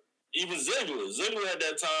 even Ziggler. Ziggler at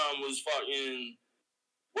that time was fucking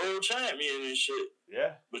world champion and shit.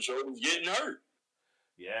 Yeah. But yo was getting hurt.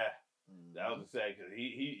 Yeah. That was the same because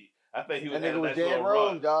I think he was. That nigga was Derrick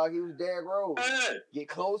Rose, dog. He was Derrick Rose. Get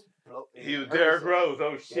close. He was Derrick Rose.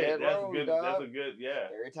 Oh shit, that's Rose, good. Dog. That's a good. Yeah.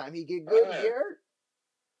 Every time he get good, he get hurt.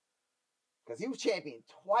 Because he was champion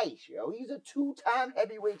twice, yo. He's a 2-time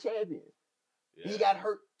heavyweight champion. Yeah. He got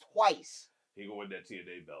hurt twice. He gonna win that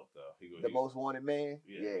TNA belt though. The most wanted man.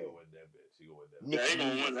 Yeah. He gonna win that bitch. He gonna win that. Yeah, he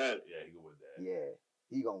gonna win that. Yeah, he gonna win that. Yeah.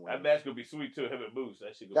 He gonna win. That match gonna be sweet too. Him and Moose.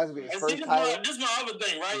 That shit gonna be his first title. This is my other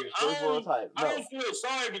thing, right? I don't feel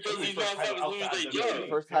sorry because these motherfuckers lose their job.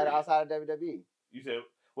 First title outside of WWE. You said,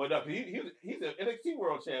 well, no, he's an NXT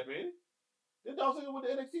World Champion. Didn't Dolph Ziggler win the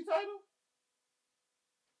NXT title?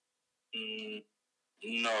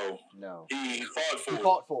 No. He fought for it. He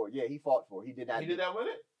fought for it. Yeah, he fought for it. He did not. He did not win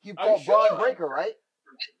it? He fought Braun Breaker, right?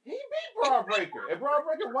 He beat Braun Breaker, and Braun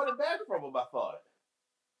Breaker won it back from him. I thought.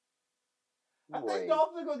 I think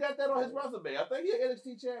Dolph Ziggler got that on his resume. I think he's an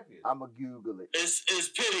NXT champion. I'ma Google it. It's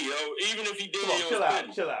pity, yo. Even if he did, Come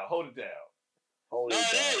on, chill out, hold it down. No, it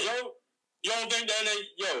is, yo. You don't think that,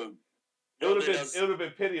 yo? It would have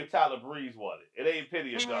been pity if Tyler Breeze won it. It ain't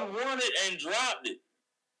pity if Dolph. He won it and dropped it.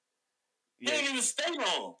 He didn't even stay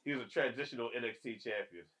long. He was a transitional NXT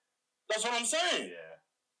champion. That's what I'm saying.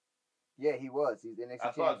 Yeah, he was. He's NXT champion.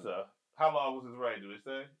 I thought so. How long was his reign? Do it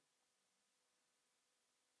say?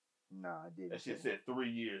 Nah, I didn't. That shit said 3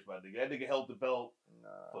 years, my nigga. That nigga held the belt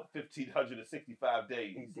for 1,565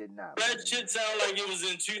 days. He did not. That shit sound like it was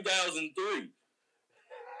in 2003.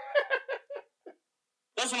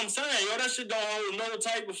 That's what I'm saying, yo. That shit don't hold no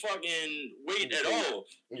type of fucking weight at all.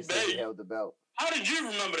 He said he held the belt. How did you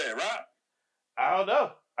remember that, right? I don't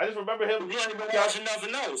know. I just remember him. You ain't been watching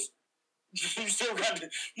nothing else. You still got the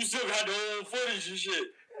old footage and shit.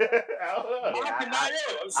 I don't know.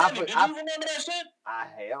 Did you remember that shit?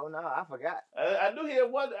 Hell no, I forgot. I knew he had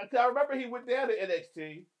one. I remember he went down to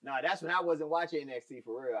NXT. No, that's when I wasn't watching NXT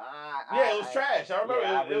for real. It was trash. I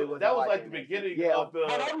remember that was like the beginning of the.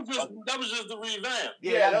 That was just the revamp.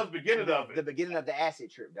 Yeah, that was the beginning of it. The beginning of the acid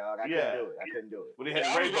trip, dog. I couldn't do it. When he had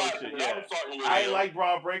the rainbow shit. Yeah, I ain't like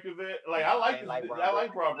Braun Breaker then. Like I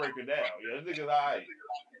like Braun Breaker now. Yeah, this nigga's alright.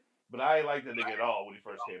 But I ain't like that nigga at all when he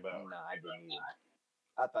first came out. Nah, I didn't either.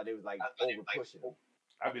 I thought they was like over pushing him.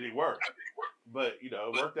 I mean, it worked, but it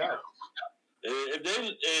worked out. If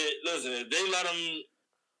they let him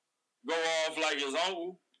go off like his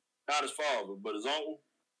uncle, not his father, but his uncle.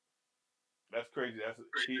 That's crazy.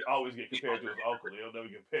 He always get compared to his uncle. He'll never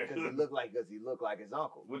get compared to him. Because he looked like his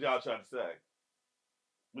uncle. What y'all trying to say?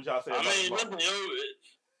 What y'all say? Listen,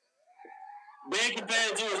 being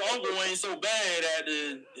compared to his uncle ain't so bad at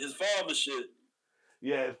his father shit.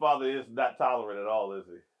 Yeah, his father is not tolerant at all, is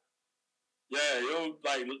he? Yeah, yo,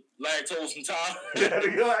 like lactose intolerant.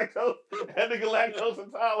 That nigga lactose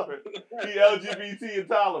intolerant. He LGBT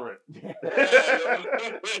intolerant.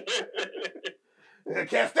 I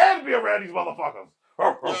can't stand to be around these motherfuckers.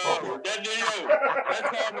 That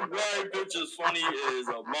Tom McGuire picture's funny as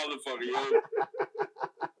a motherfucker, yo.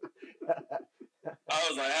 I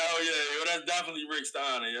was like, hell yeah, yo, that's definitely Rick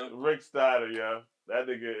Steiner, yo. Rick Steiner, yo. That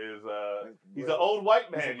nigga is he's an old white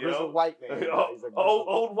man, yo. He's a white man.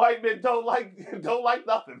 Old white men don't like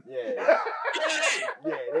nothing. Yeah.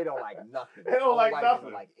 They don't like nothing. They don't like nothing.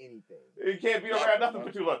 Don't like anything. He can't be around nothing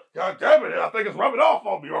for too long. God damn it, I think it's rubbing off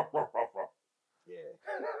on me. Yeah.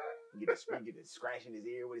 You get to scratching his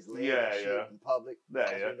ear with his leg in public.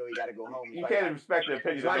 That's when you know he got to go home. You can't respect the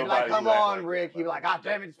opinion of nobody. Like, come on, Rick. He'd be like, God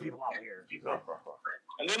damn it, there's people out here.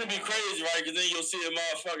 And then it'd be crazy, right? Because then you'll see a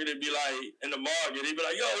motherfucker that'd be like, in the market, he'd be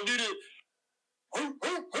like, yo, do this.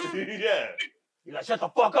 Yeah. He's like, shut the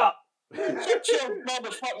fuck up. Shut your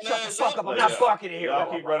motherfucking Shut the fuck up. I'm not barking in here.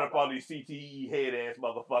 Y'all keep running up on these CTE head ass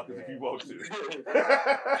motherfuckers if you want to.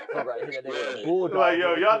 Like,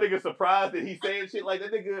 yo, y'all niggas surprised that he's saying shit like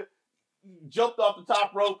that nigga jumped off the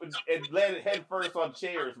top rope and landed head first on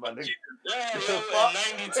chairs, my nigga. Yeah,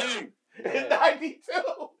 in 92. In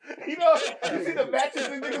 92. You know, you see the matches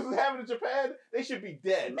these niggas was having in Japan? They should be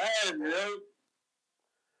dead. Man, yo.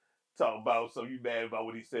 Talking about, so you mad about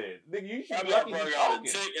what he said. Nigga, you should be lucky he's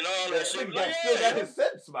talking. And all that shit. Nigga still got his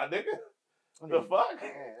sense, my nigga. The fuck?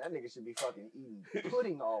 Man, that nigga should be fucking eating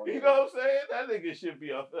pudding all day. You know what I'm saying? That nigga should be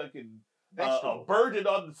a fucking a burden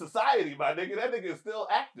on the society, my nigga. That nigga is still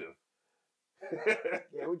active.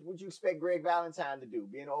 Yeah, what you expect Greg Valentine to do?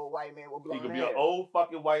 Be an old white man with blonde hair? He could be an old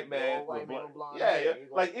fucking white man. With blonde hair. Yeah.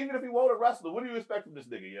 Like, even if he won't a wrestler, what do you expect from this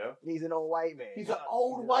nigga, yo? He's an old white man. He's an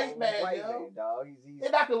old white man, yo. Dog.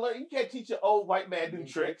 They're not gonna learn. You can't teach an old white man new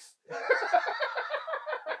tricks.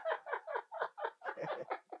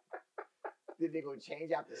 Did they gonna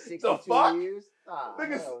change after 62 years?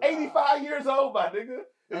 Nigga's 85 years old, my nigga.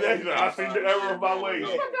 And then he's like, I see the error of my ways.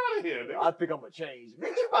 Get out of here, nigga. I think I'm gonna change.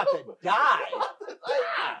 Bitch, you about to die.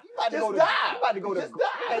 You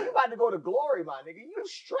about to go to glory, my nigga. You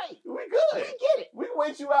straight. We good. We get it. We can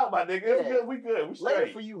wait you out, my nigga. It's good. We good. We straight.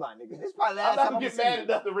 Later for you, my nigga. This probably last I'm time not gonna get mad at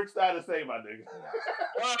nothing Rick Steiner say, my nigga.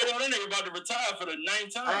 Well, that nigga about to retire for the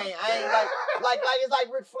 9th time. I ain't like it's like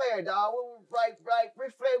Ric Flair, dog. Right.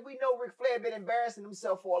 Ric Flair, we know Ric Flair been embarrassing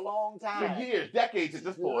himself for a long time. For years, decades at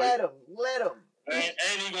this point. Let him. And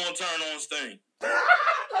he gonna turn on Sting. Yeah,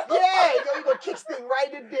 yo, you gonna kick Sting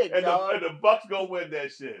right in the dick, and dog. The Bucks gonna win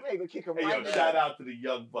that shit. Yeah, you gonna kick him right in the dick. Shout out to the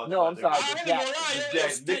young Bucks. No, I'm sorry, the Jackson.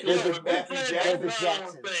 There's the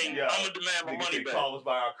Jackson. Yeah. I'm gonna demand my money back. Call us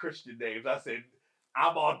by our Christian names. I said,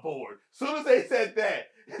 I'm on board. Soon as they said that,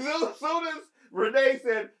 soon as Renee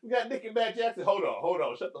said, we got Nick and Matt Jackson. Hold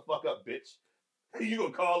on. Shut the fuck up, bitch. You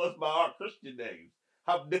gonna call us by our Christian names.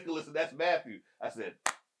 I'm Nicholas and that's Matthew. I said,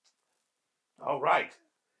 all right.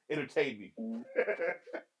 Entertain me.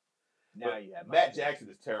 Now you have Matt Jackson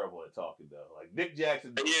is terrible at talking, though. Like, Nick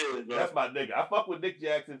Jackson, that's my nigga. I fuck with Nick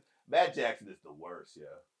Jackson. Matt Jackson is the worst,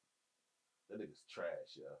 yeah. That nigga's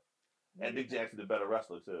trash, yeah. And Nick Jackson the better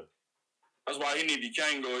wrestler, too. That's why he need the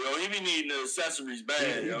Kango, yo. He be needing the accessories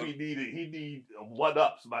bad, yo. He need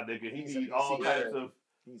one-ups, my nigga. He need all types of...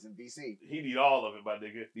 He's in BC. He need all of it, my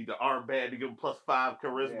nigga. Need the armband to give him +5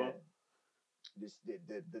 charisma. Yeah.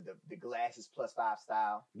 The glasses +5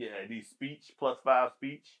 style. Yeah, he needs speech, +5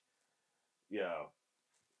 speech. Yeah.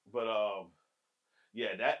 But,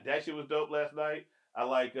 yeah, that shit was dope last night. I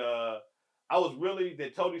like, I was really, the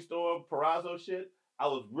Tony Storm Purrazzo shit, I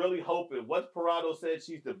was really hoping, once Purrazzo said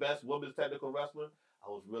she's the best women's technical wrestler, I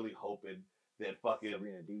was really hoping that fucking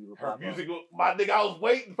her music, my nigga, I was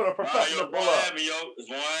waiting for the professional pull up. It's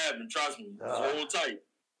gonna happen, trust me. Hold tight.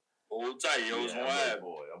 Hold tight, yo. It's gonna happen.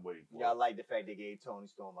 I'm waiting for it. Y'all like the fact they gave Tony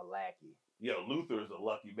Storm a lackey. Yo, Luther is a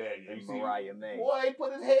lucky man. You see, Mariah May. Boy, he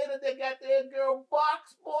put his head in that goddamn girl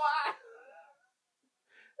box, boy.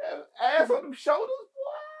 Ass on them shoulders,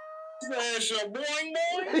 boy. It's your boing,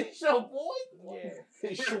 boy. It's your boy.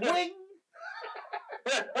 Yeah. Swing.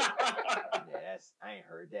 Yeah, I ain't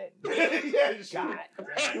heard that. Yeah, God.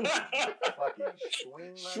 Fucking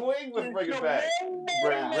swing. Swing, let's bring it back.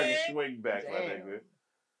 Bring swing back, my nigga.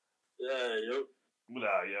 Yeah, yo.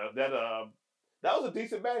 Nah, yeah. That was a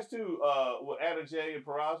decent match too. With Anna Jay and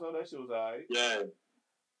Purrazzo, that shit was alright. Yeah.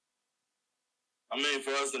 I mean,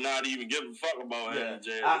 for us to not even give a fuck about Anna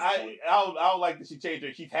Jay. I don't like that she changed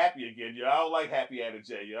her. She's happy again, yo. I don't like happy Anna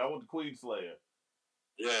Jay, yo. I want the Queen Slayer.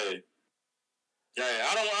 Yeah. Yeah,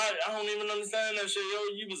 I don't even understand that shit, yo.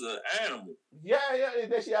 You was an animal. Yeah,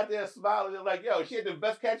 and then she out there smiling and like, yo, she had the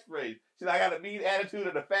best catchphrase. She's like, I got a mean attitude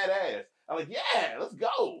and a fat ass. I'm like, yeah, let's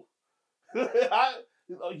go.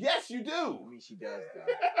 Yes, you do. I mean, she does, though.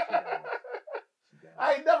 She does.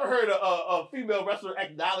 I ain't never heard a female wrestler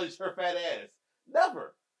acknowledge her fat ass.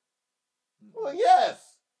 Never. Mm-hmm. Well,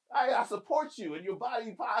 yes. I support you and your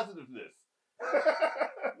body positiveness.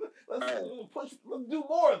 Let's do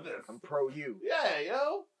more of this. I'm pro you. Yeah,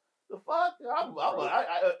 yo. The fuck?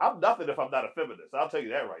 I'm nothing if I'm not a feminist. I'll tell you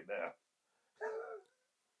that right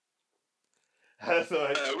now. So,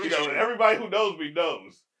 everybody who knows me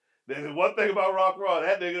knows. There's one thing about Rock Raw.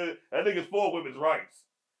 That nigga's for women's rights.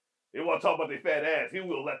 They want to talk about their fat ass. He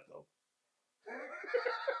will let them.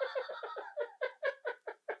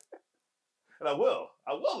 And I will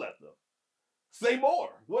let them. Say more.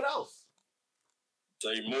 What else?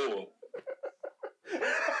 Say more.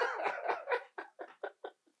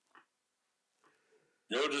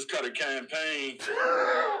 Yo, just cut a campaign.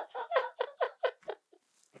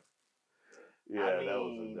 Yeah, that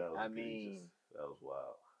was that was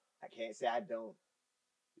wild. I can't say I don't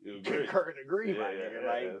concur and agree, my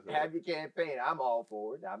nigga. Have your campaign. I'm all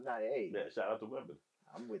for it. I'm not Yeah, shout out to women.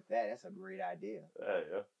 I'm with that. That's a great idea.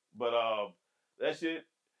 Yeah. But that shit,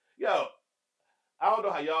 yo, I don't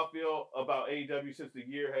know how y'all feel about AEW since the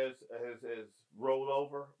year has rolled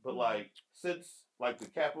over, but like since like the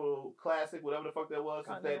Capital Classic, whatever the fuck that was,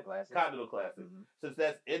 Continental Classic, since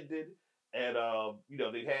that's ended, and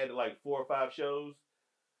they had like 4 or 5 shows.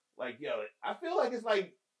 Like, yo, I feel like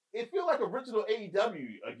it feels like original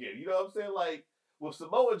AEW again. You know what I'm saying? Like with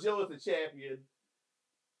Samoa Joe as the champion,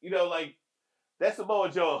 like that Samoa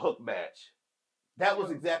Joe Hook match. That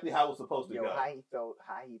was exactly how it was supposed to go. How he throw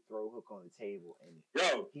Hook on the table and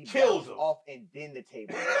he kills him off and then the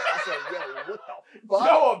table. I said, yo, what the fuck?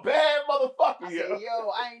 Yo, a bad motherfucker. I said, yo,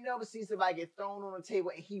 I ain't never seen somebody get thrown on the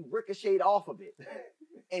table and he ricocheted off of it.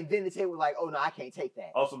 And then the table was like, oh no, I can't take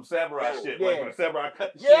that. Oh, some samurai shit. Yeah. Like when the samurai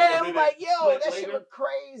cut the shit. Yeah, I'm like, yo, that shit was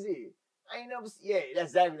crazy. I ain't never seen,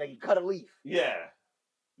 that's exactly like you cut a leaf. Yeah.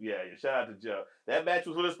 Shout out to Joe. That match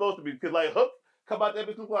was what it's supposed to be because like Hook come out there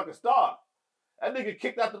and look like a star. That nigga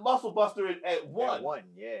kicked out the Muscle Buster at 1. At 1,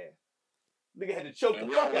 yeah. Nigga had to choke the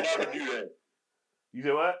fuck out of him. You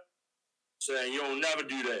know what? Saying you don't never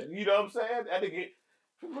do that. You know what I'm saying? That nigga,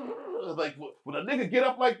 like when a nigga get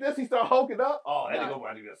up like this, he start hulking up. Oh, that nigga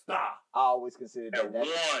about to stop. I always consider that.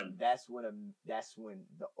 That's when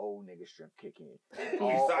the old nigga strength kick in.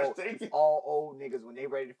 All old niggas when they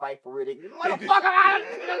ready to fight for real, they motherfucker.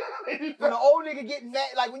 When the old nigga get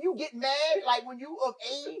mad, like when you get mad, like when you of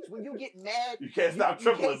age, when you get mad, you can't stop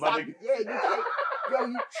trembling, my nigga. Yeah, you can't. Yo,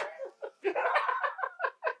 you.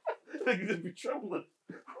 Nigga just be trembling.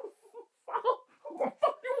 I'm gonna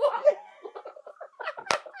fuck you up.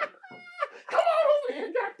 Come on over here,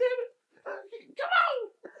 goddammit. Come on.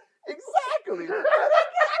 Exactly.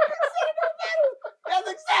 That's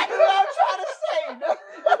exactly what I'm trying to say.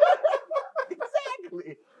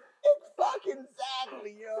 Exactly. Fucking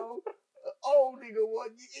exactly, yo. Old nigga,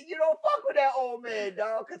 what? You don't fuck with that old man,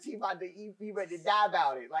 dog, cause he ready to die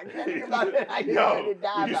about it. Like that nigga about it. Like, Yo, to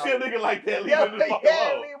die you about see a it. nigga like that, leave him the fuck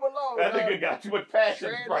alone. Leave him alone. That dog. nigga got too much passion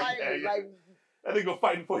Tread right lightly, now. like, That nigga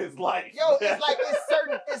fighting for his life. yo, it's like it's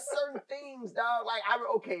certain things, dog. Like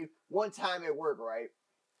okay, one time at work, right?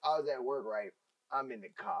 I was at work, right? I'm in the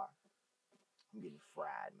car. I'm getting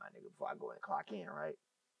fried, my nigga, before I go in the clock in, right?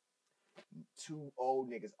 Two old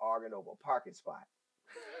niggas arguing over a parking spot.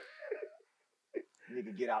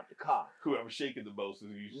 Nigga get out the car. Whoever's shaking the most is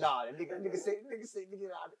you. Nah, the nigga get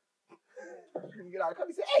out. Nigga get out the car.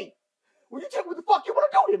 He said, "Hey, will you tell me what the fuck you want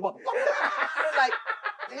to do, then, motherfucker?"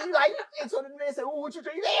 and so the man said, "Oh, what you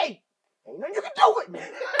think?" Hey, ain't nothing you can do with me.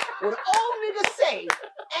 When the old nigga say,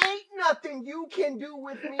 "Ain't nothing you can do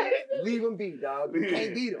with me," leave him be, dog. You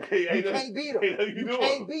can't beat him. You can't beat him. You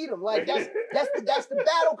can't beat him. Like that's the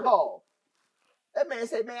battle call. That man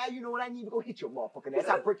said, "Man, you know what? I need to go hit your motherfucking ass.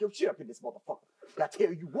 I'll break your shit up in this motherfucker. I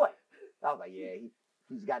tell you what." I was like, "Yeah,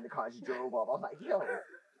 he's got in the car and just drove off." I was like, "Yo,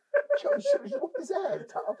 you should have whooped his ass,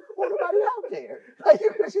 Tom. Wasn't nobody out there. Like,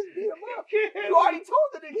 you could just beat him up. You already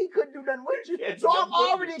told the nigga he couldn't do nothing with you. So I'm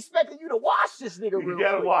already expecting you to wash this nigga real quick. You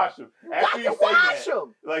gotta wash him. You got to wash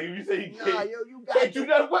him. Like, if you say he can't, you can't do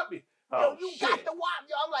nothing with me. Yo, you got to wash.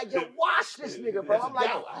 Yo, I'm like, yo, wash this nigga, bro. I'm like,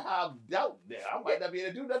 I have doubt there. I might not be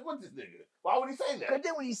able to do nothing with this nigga. Why would he say that? Because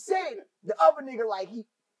then when he said it, the other nigga, like, he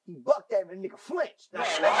bucked that and the nigga flinched.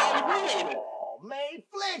 Oh, man, he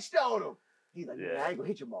flinched on him. He's like, "Man, I ain't gonna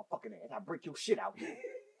hit your motherfucking ass. I'll break your shit out here." Like,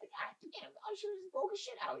 God damn, I should have just broke his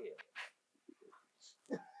shit out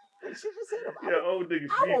here. They should just hit him. Yeah, old nigga.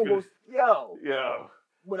 I'm almost, yo. Yeah.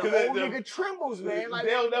 When an old nigga trembles, man. Like,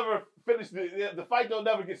 they'll never finish, the fight don't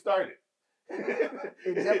never get started.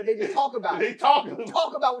 They just talk about it. They talk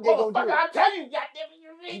about what they gonna do. I'm telling you, goddamn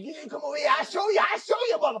you. Come over here, I show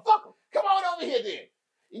you, motherfucker. Come on over here then.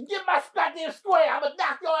 You get my goddamn square, I'ma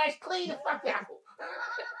knock your ass clean the fuck out.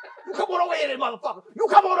 You come on over here, motherfucker. You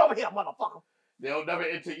come on over here, motherfucker. They'll never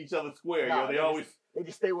enter each other's square. Nah, they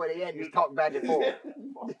just stay where they at and just talk back and forth.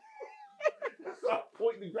 Stop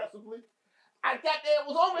pointing aggressively. I goddamn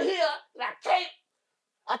was over here and I can't.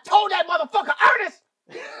 I told that motherfucker, Ernest.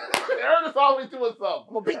 Ernest always doing something.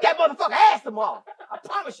 I'm gonna beat that motherfucker ass tomorrow. I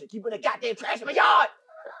promise you. Keeping the goddamn trash in my yard.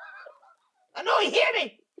 I know he hear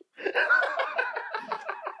me.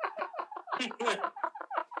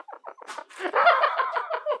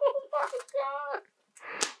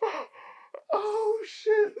 Oh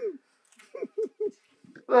shit.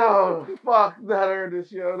 Oh fuck that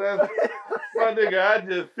Ernest, yo. That's my nigga. I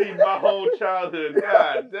just feed my whole childhood.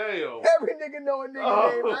 God damn. Every nigga know a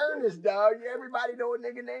nigga named Ernest, dog. Everybody know a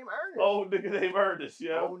nigga named Ernest. Old nigga named Ernest,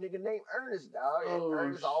 yo. Old nigga named Ernest, dog.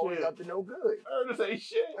 Ernest always up to no good. Ernest ain't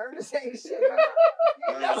shit. Ernest ain't shit.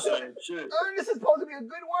 Ernest ain't shit. Ernest is supposed to be a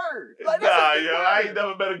good word. Like, nah, yo, I ain't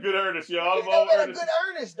never met a good Ernest, yo. I'm never met a good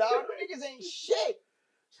Ernest, dog. Niggas ain't shit.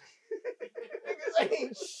 Niggas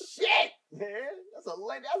ain't shit, man. That's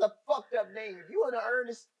a fucked up name. If you want to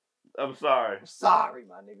Ernest, I'm sorry. I'm sorry,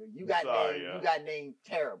 my nigga. You got named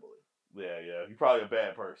terribly. Yeah. You're probably a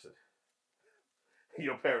bad person.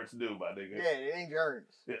 Your parents knew, my nigga. Yeah, it ain't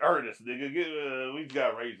Ernest. Ernest, nigga. We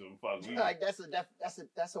got raised him. Fuck. Like that's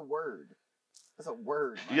a word. That's a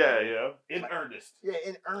word. Yeah. In earnest. Yeah,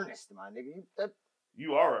 in earnest, my nigga.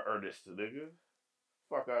 You are an earnest, nigga.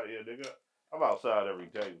 Fuck out of here, nigga. I'm outside every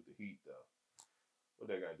day with the heat, though. What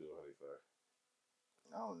they gotta do, honey, sir?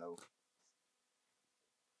 I don't know.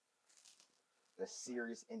 A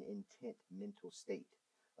serious and intent mental state,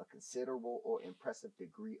 a considerable or impressive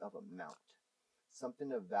degree of amount,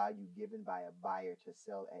 something of value given by a buyer to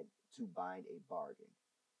sell to bind a bargain.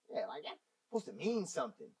 Yeah, like that's supposed to mean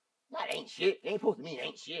something. That ain't shit. It ain't supposed to mean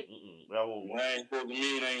ain't shit. That ain't supposed to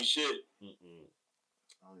mean ain't shit.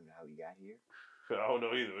 I don't even know how we got here. I don't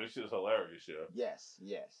know either. It's just hilarious, yo. Yes.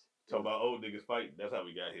 Talking about old niggas fighting. That's how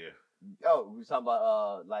we got here. Oh, we was talking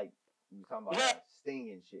about Sting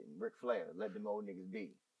and shit and Ric Flair. Let them old niggas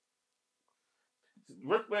be.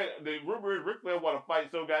 Ric Flair want to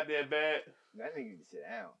fight so goddamn bad. That nigga can sit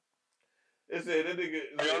down. They said that nigga.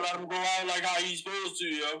 Yo, let him go out like how he's supposed to,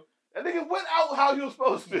 yo. That nigga went out how he was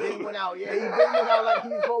supposed to. He went out, yeah. He went out like he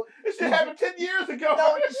was supposed to. This shit happened 10 years ago.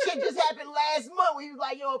 No, this shit just happened last month. He was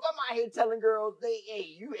like, yo, if I'm out here telling girls,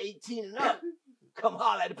 hey, you 18 and up, come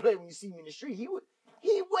holler at the play when you see me in the street. He went,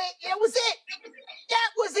 that was it.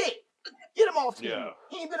 That was it. Get him off TV. Yeah.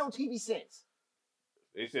 He ain't been on TV since.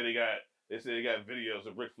 They said they got videos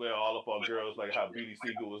of Ric Flair all up on girls, like how B.D.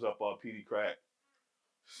 Siegel was up on P.D. Crack.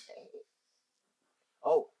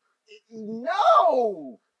 Oh,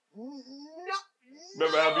 no.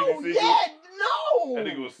 Remember how BBC Yeah, no. I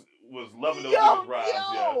think it was loving those niggas' rhymes,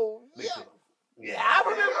 yo. Yeah, I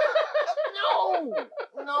remember.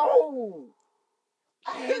 No. I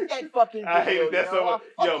hate that fucking video. I hated that so much.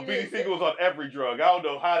 Yo, fucking BD was on every drug. I don't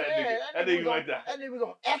know how that nigga was like that. That nigga was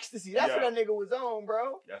on ecstasy. That's what that nigga was on,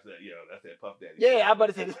 bro. That's that Puff Daddy. Yeah, I'm about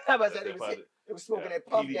to say this. They was smoking that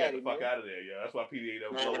Puff PD Daddy. Got the fuck out of there, yo. That's why PD ain't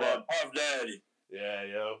never blow up. Puff Daddy. Yeah,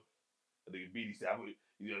 yo. I think BD said,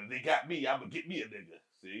 they got me. I'm gonna get me a nigga.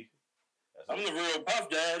 See? I'm the real Puff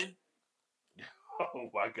Daddy. Oh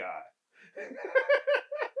my God.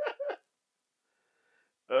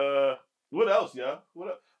 What else, yo? What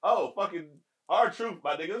else? Oh, fucking R-Truth,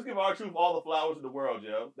 my nigga. Let's give R-Truth all the flowers in the world,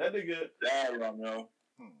 yo. That nigga. I don't know.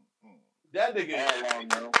 That nigga. I don't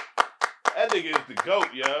know. That nigga is the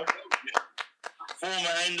GOAT, yo.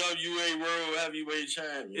 Former NWA World Heavyweight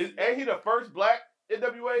Champion. Ain't he the first black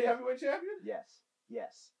NWA Heavyweight Champion? Yes.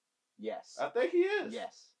 I think he is.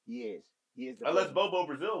 Yes, he is. He is. Unless Bobo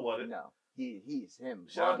Brazil won it. No, he's him.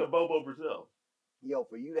 Shout out to Bobo Brazil. Yo,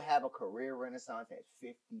 for you to have a career renaissance at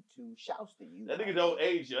 52, shouts to you. That nigga don't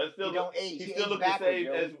age, yo. He don't age. He still looks the same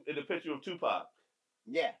as in the picture of Tupac.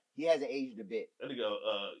 Yeah, he hasn't aged a bit. That nigga,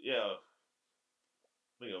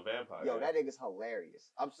 nigga vampire. Yo, that nigga's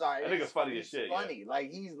hilarious. I'm sorry. That nigga's funny as shit. Funny, yeah.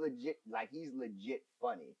 like he's legit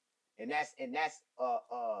funny, and that's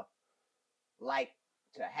like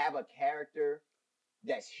to have a character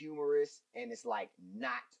that's humorous and it's like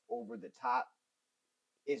not over the top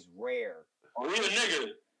is rare. Oh, he a nigga,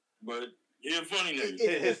 but he a funny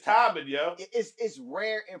nigga. His timing, yo. It's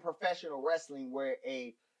rare in professional wrestling where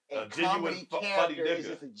a comedy funny character nigga is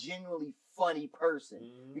just a genuinely funny person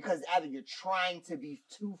because either you're trying to be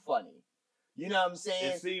too funny. You know what I'm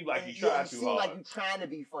saying? It seemed like he tried too hard. It seemed like you trying to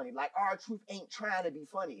be funny. Like R-Truth ain't trying to be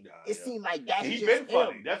funny. Nah, it seemed like that's he just been him.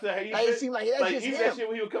 funny. That's how he like, been. It seemed like that's like just even him. that shit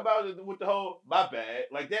when he would come out with the whole my bad,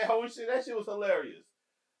 like that whole shit. That shit was hilarious.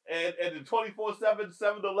 And the 24/7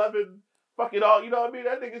 7-Eleven fucking all. You know what I mean?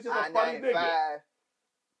 That nigga's just a funny nigga.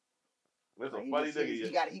 That's a funny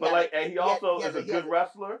nigga. And he also is a good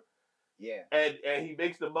wrestler. Yeah. And he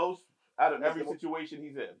makes the most out of every situation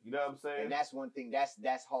he's in. You know what I'm saying? And that's one thing.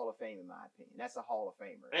 That's Hall of Fame in my opinion. That's a Hall of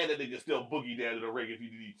Famer. And that nigga still boogie down to the ring if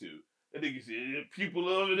you need to. That nigga said, people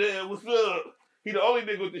over there, what's up? He the only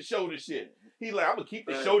nigga with the shoulder shit. He like, I'm gonna keep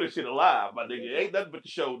the shoulder shit alive, my nigga. Ain't nothing but the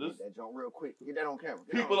shoulders. Get that joint real quick. Get that on camera.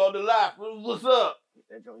 People on the live, what's up? Get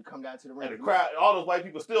that joint, come down to the ring. And the crowd, all those white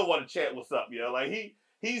people still want to chant what's up, yo. Like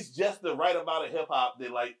he's just the right amount of hip hop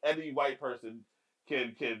that like any white person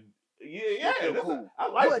can cool. I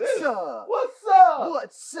like this.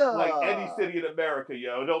 What's up? Like any city in America,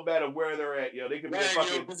 yo. No matter where they're at, yo. They can be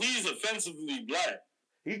fucking. Because he's offensively black.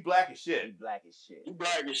 He's black as shit. He's black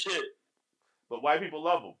as shit. But white people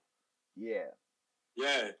love him.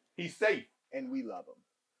 Yeah. He's safe. And we love him.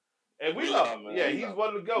 And we love him. Yeah, he's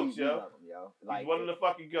one of the goats, yo. We love him, yo. Like, he's one of the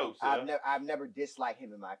fucking goats, yo. I've never disliked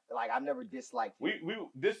him I've never disliked him. We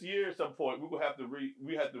this year at some point we will have to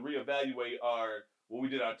reevaluate when we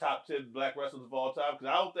did our top 10 black wrestlers of all time, because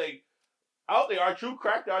I don't think R-Truth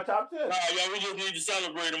cracked our top 10. Nah, yo, we just need to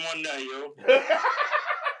celebrate him one day, yo.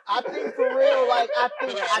 I think for real, like I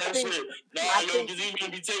think because he's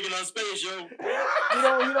gonna be taking on space, yo.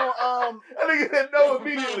 I think he said no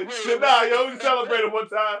immediately. Said, nah, yo, we can celebrate him one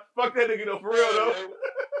time. Fuck that nigga though, for real though.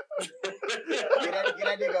 Get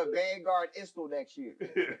that nigga a Vanguard Install next year.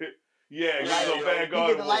 Yeah, he's on Vanguard.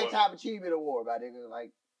 He get the Lifetime Achievement Award, my nigga.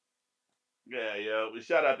 Like. Yeah, yo.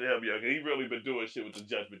 Shout out to him, yo. He really been doing shit with the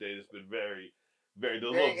Judgment Day. It's been very, very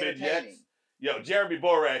those little vignettes. Yo, Jeremy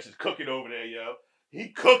Borash is cooking over there, yo. He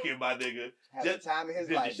cooking, my nigga. The time of his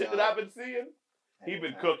life, the shit that I've been seeing, he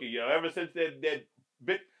been cooking, yo. Ever since that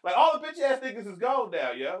bitch, like all the bitch ass niggas is gone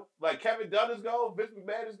now, yo. Like Kevin Dunn is gone, Vince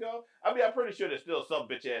McMahon is gone. I mean, I'm pretty sure there's still some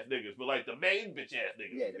bitch ass niggas, but like the main bitch ass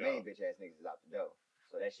niggas. Yeah, the main bitch ass niggas is out the door.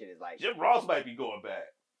 So that shit is like Jim Ross might be going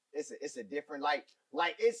back. It's a different like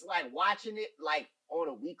it's like watching it like on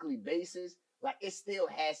a weekly basis. Like it still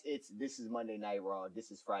has this is Monday Night Raw,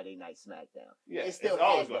 this is Friday Night SmackDown. Yeah, it still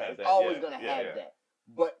always has gonna that. have that. It's always gonna have that.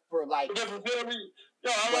 But for like, I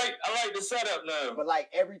like the setup now. But like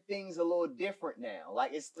everything's a little different now.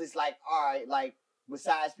 Like it's like all right, like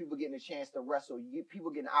besides people getting a chance to wrestle,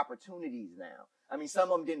 people getting opportunities now. I mean,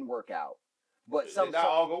 some of them didn't work out. But not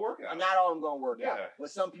all gonna work out. Not all of them gonna work out. But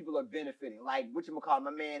some people are benefiting. Like whatchamacallit,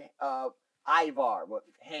 my man Ivar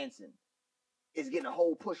Hansen is getting a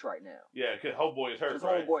whole push right now. Yeah, because Homeboy is hurt. His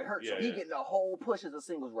homeboy hurt, so he's getting a whole push as a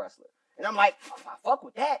singles wrestler. And I'm like, I fuck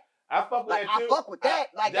with that. I fuck with that too. I fuck with that.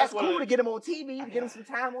 Like that's cool to get him on TV, to get him some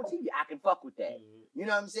time on TV. I can fuck with that. Mm-hmm. You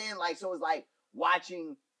know what I'm saying? Like so, it's like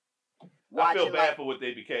watching. I feel bad like, for what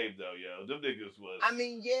they became though, yo. Them niggas was. I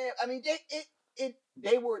mean, yeah. I mean,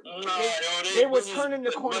 they were they turning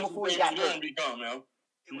the corner before he got hurt.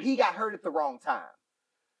 He got hurt at the wrong time.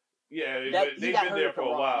 Yeah, they've been there for a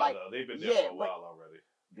while though. They've been there for a while already.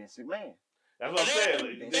 Vince McMahon. That's what I'm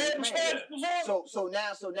saying. So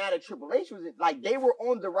now that Triple H was like, they were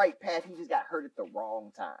on the right path. He just got hurt at the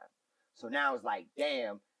wrong time. So now it's like,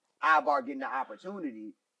 damn, Ivar getting the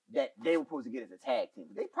opportunity that they were supposed to get as a tag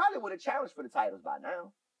team. They probably would have challenged for the titles by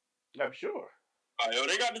now. I'm sure.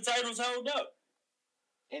 They got the titles held up.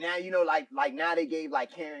 And now, like now they gave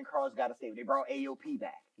like Karrion Kross got a stable. They brought AOP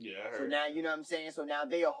back. Yeah, I heard. So now, you know what I'm saying? So now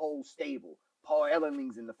they a whole stable. Paul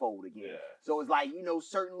Elling's in the fold again. Yeah. So it's like,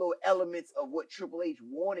 certain little elements of what Triple H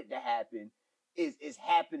wanted to happen is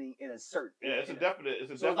happening in a certain. Yeah, it's a definite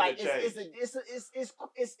change.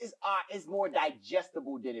 It's more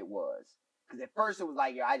digestible than it was. Because at first it was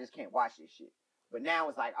like, I just can't watch this shit. But now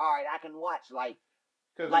it's like, all right, I can watch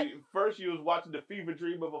Because first you was watching the fever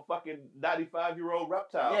dream of a fucking 95-year-old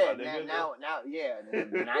reptile. Yeah, now,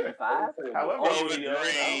 95. However old he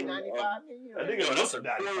is, 95. I think it looks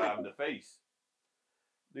 95 in the face.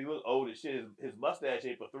 He look old as shit. His mustache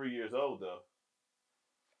ain't for 3 years old though.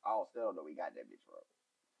 Oh, still though, we got that bitch from.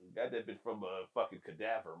 Got that bitch from a fucking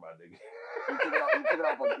cadaver, my nigga. He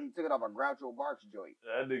took it off a Groucho Marx joint.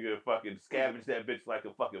 That nigga fucking scavenged that bitch like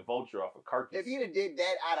a fucking vulture off a carcass. If he'd have did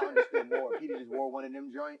that, I'd have understood more. If he'd have just wore one of them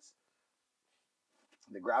joints,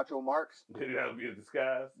 the Groucho Marx. That would be a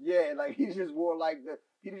disguise. Yeah, like he just wore that,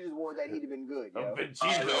 he'd have been good. A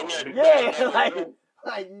Vincenzo. Yeah,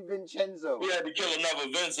 like Vincenzo. We had to kill another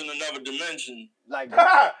Vince in another dimension. Like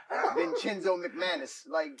Vincenzo McManus.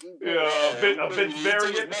 Like a Vince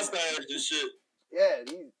variant. Mustache and shit. Yeah,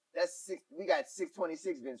 we got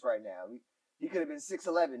 626 Vince right now. He could have been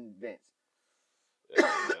 6'11 Vince.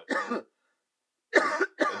 Yeah. And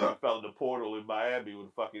he fell in the portal in Miami when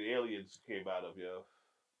fucking aliens came out of, yo.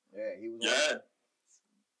 Yeah, he was. Yeah.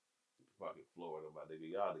 Fucking Florida, my nigga.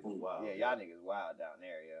 Y'all niggas wild. Yeah, y'all niggas wild down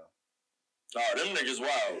there, yo. Oh, them niggas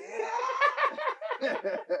wild.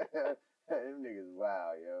 Them niggas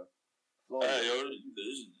wild, yo. Florida. Hey, yo,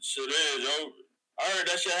 this shit is, yo. I heard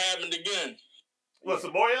that shit happened again. What,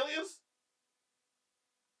 some more aliens?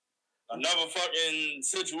 Another fucking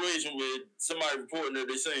situation with somebody reporting that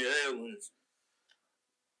they saying aliens.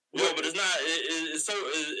 Yo, but it's not.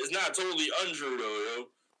 It's not totally untrue though,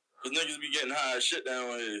 yo. Cause niggas be getting high as shit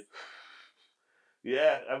down here.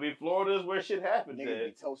 Yeah, I mean Florida is where shit happens. Niggas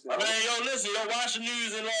be toasted. I mean, yo, listen, yo, watch the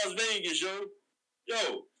news in Las Vegas, yo.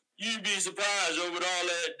 Yo, you'd be surprised, yo, with all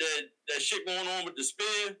that shit going on with the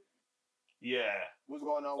spear. Yeah. What's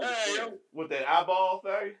going on with the spear? Yo. With that eyeball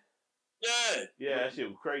thing? Yeah. Yeah, that shit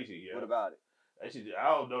was crazy, yo. What about it? That shit,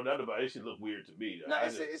 I don't know nothing about it. It should look weird to me. No,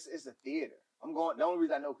 it's a theater. I'm going. The only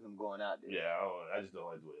reason I know because I'm going out there. Yeah, I just don't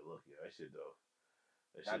like the way it looks. Yeah, that shit though.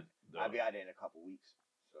 I'll be out there in a couple weeks.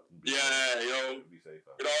 So. Yeah, yo. Be safe.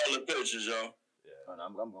 Get all the pictures, yo. Yeah. Oh, no,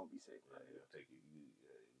 I'm gonna be safe. Yeah, take you.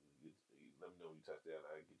 Let me know when you touch down.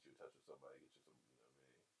 I can get you in touch with somebody. Get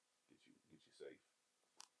you some. Get you safe.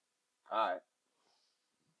 All right.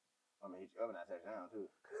 I'm gonna hit you up and I touch down too.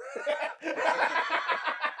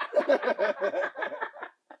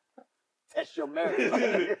 Test your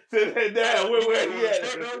merit. Sit that down. Where he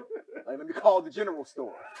at? Like, let me call the general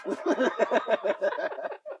store. You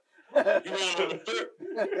going on a trip?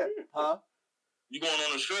 Huh? You going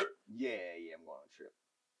on a trip? Yeah, I'm going on a trip.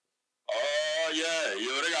 Oh yeah,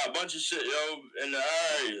 yo, they got a bunch of shit, yo, in the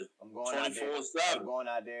area. I'm going out there. 24/7. I'm going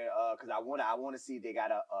out there because I want to see. They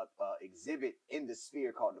got a exhibit in the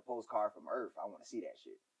Sphere called the Postcard from Earth. I want to see that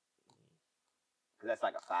shit. Cause that's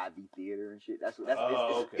like a 5D theater and shit. It's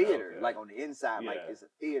a theater, like on the inside, like it's a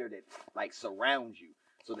theater that like surrounds you.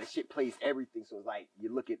 So that shit plays everything. So it's like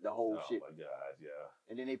you look at the whole shit. Oh my god, yeah.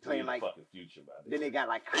 And then they playing like fucking future, man. then they got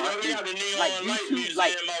like concerts,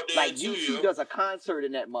 like YouTube does a concert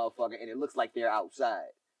in that motherfucker, and it looks like they're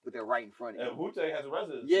outside, but they're right in front of you. And Wu-Tang has a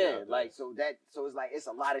residence. Yeah, like so it's like it's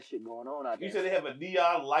a lot of shit going on out there. You said they have a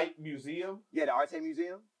neon light museum? Yeah, the Arte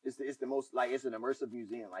Museum. It's the most like it's an immersive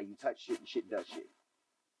museum. Like you touch shit and shit does shit.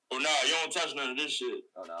 Oh no, you don't touch none of this shit.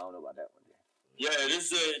 Oh no, I don't know about that one. Yeah,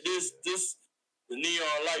 this the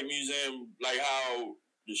Neon Light Museum, like how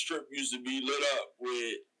the strip used to be lit up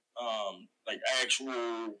with like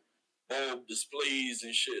actual bulb displays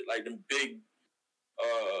and shit, like them big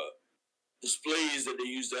displays that they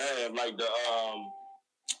used to have, like the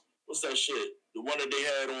what's that shit? The one that they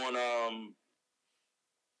had on I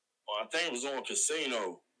think it was on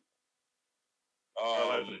Casino.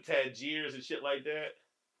 Like the Tangiers and shit like that.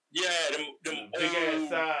 Yeah, them big ass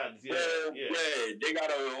signs. Yeah. They got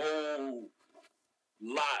a whole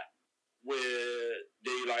lot where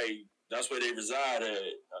they like. That's where they reside at.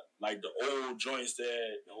 Like the old joints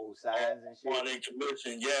that The old signs and shit. on in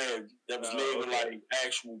commission, yeah, that was made with like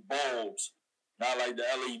actual bulbs, not like the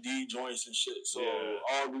LED joints and shit. So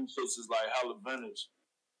all these shits is like hella vintage.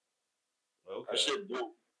 Okay. That shit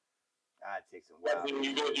dope. I'd take some wild when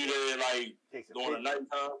you go do that like during the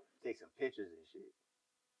nighttime. Take some pictures and shit.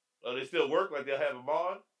 Oh, they still work? Like they'll have them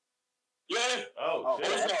on? Yeah. Oh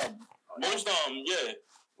shit. Most of them, yeah.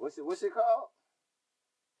 What's it called?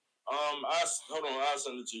 Hold on, I'll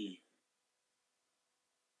send it to you.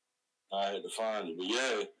 I had to find it, but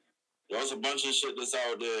yeah, there's a bunch of shit that's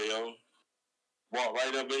out there, yo. Walk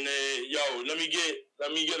right up in there, yo. Let me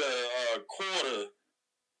get a quarter.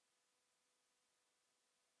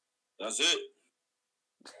 That's it.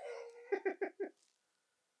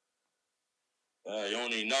 You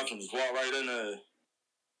don't need nothing. Just walk right in there.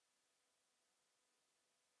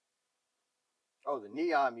 Oh, the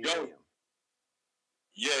Neon Museum.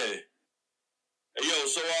 Yeah. Hey, yo,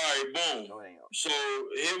 so all right, boom. No, so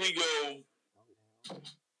here we go.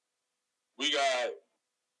 We got.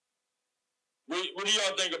 What do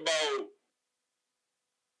y'all think about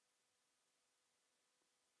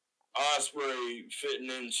Ospreay fitting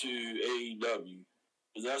into AEW?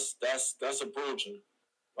 Because that's approaching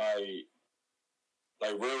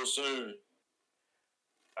like real soon.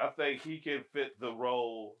 I think he can fit the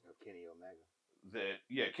role of Kenny Omega.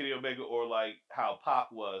 Kenny Omega, or like how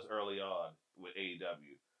Pac was early on with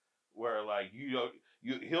AEW, where like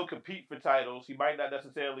he'll compete for titles. He might not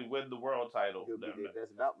necessarily win the world title. He'll be the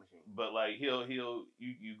best bout machine. But like you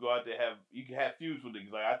go out there you can have feuds with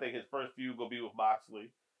niggas. Like I think his first feud gonna be with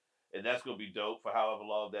Moxley, and that's gonna be dope for however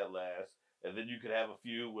long that lasts. And then you could have a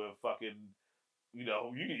feud with fucking, you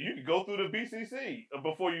can go through the BCC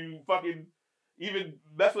before you fucking even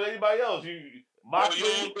mess with anybody else.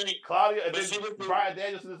 Moxley, Claudia, and then Bryan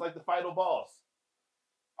Danielson is like the final boss.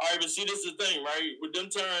 All right, but see, this is the thing, right? With them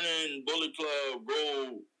turning Bullet Club,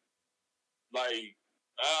 Road, like,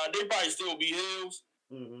 they probably still be heels,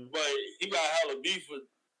 but he got hella beef with,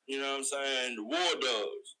 you know what I'm saying, the War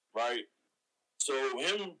Dogs, right? So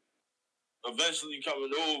him eventually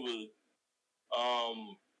coming over,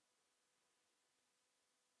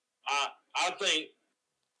 I think,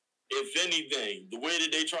 if anything, the way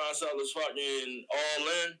that they try and sell us fucking All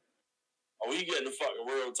In, he getting the fucking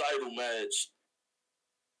world title match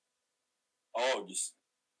August.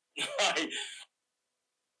 like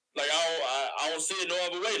I don't see it no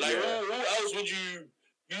other way. Like who else would you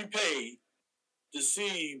pay to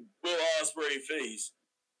see Will Ospreay face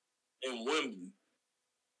in Wembley?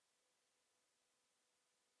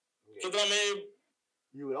 Because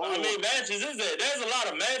matches is there? There's a lot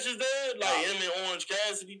of matches there, like him and Orange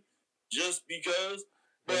Cassidy, just because.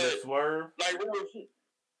 But Swerve, like, but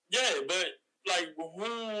like,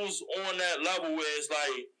 who's on that level where it's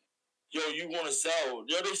like, yo, you want to sell?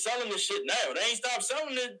 Yo, they selling this shit now. They ain't stopped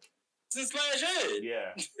selling it since last year.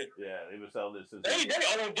 Yeah, they've been selling it since. They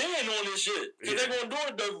on this shit because they're gonna do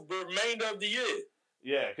it the remainder of the year.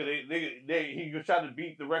 Yeah, because he gonna try to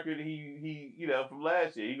beat the record he from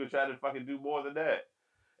last year. He gonna try to fucking do more than that.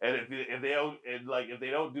 And if they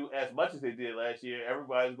don't do as much as they did last year,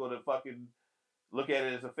 everybody's gonna fucking look at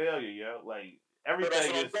it as a failure. Like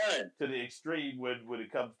everything is to the extreme when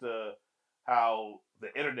it comes to how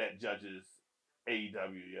the internet judges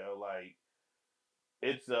AEW. Like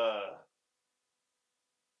it's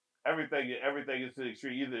everything is to the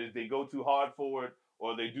extreme. Either they go too hard for it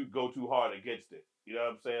or they do go too hard against it. You know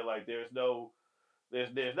what I'm saying? Like there's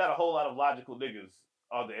not a whole lot of logical niggas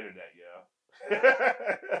on the internet,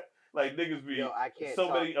 like niggas be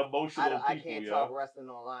many emotional people. I can't talk wrestling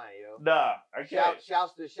online, yo. Nah, I can't.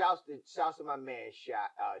 Shouts to my man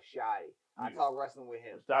Shoddy. I talk wrestling with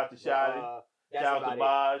him. Shout out to Shoddy. Shout out to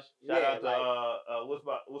Maj. Shout out to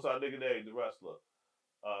what's our nigga name, the wrestler?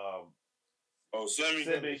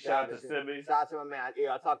 Simi. Shout out to Simi. Shout out to my man.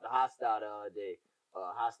 I talked to Hostile the other day.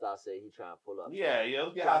 Hostile said he trying to pull up. Yeah,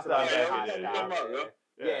 let's get Hostile back.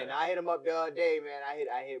 Yeah, and I hit him up the other day, man. I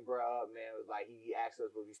hit bro up, man. It was like he asked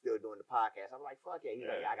us was we still doing the podcast. I'm like, fuck yeah. He's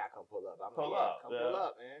like, I gotta come pull up. I'm pull like, come pull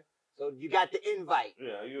up, man. So you got the invite.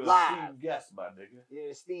 Yeah, you're live. A esteemed guest, my nigga. You're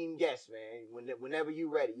an esteemed guest, man. Whenever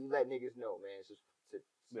you ready, you let niggas know, man.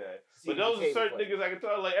 But those are certain niggas I can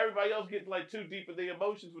tell. Like everybody else gets like too deep in their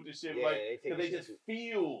emotions with this shit, because they just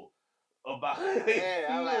feel about it.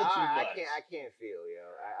 Yeah, I'm like, I can't feel, yo.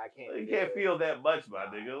 I can't. You can't feel that much, my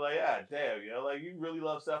nigga. Like, damn, yo. Like, you really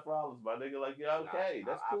love Seth Rollins, my nigga. Like, yeah, okay,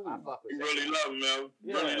 that's cool. I fuck with You Seth really Rollins. love him, man.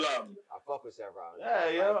 Yeah. Really love him. I fuck with Seth Rollins. Yeah,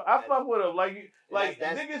 yo. I fuck with him. Like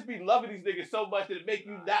niggas be loving these niggas so much that it make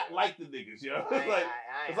you not like the niggas, yo.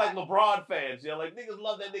 It's like LeBron fans, yo. Like, niggas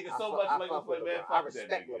love that nigga so much. Like, fuck with man, LeBron. fuck I respect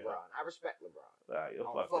that nigga, LeBron. I respect LeBron. Nah, yo, I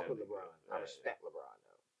don't fuck with nigga. LeBron. I respect LeBron,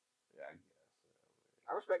 though. Yeah, I guess.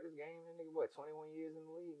 I respect this game. That nigga, what, 21 years in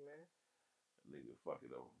the league, man? Nigga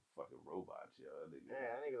fucking robots, yo.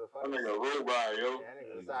 Yeah, that nigga's a That fucking nigga robot, yo. Yeah, that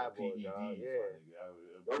nigga's a cyborg, dog. Yeah.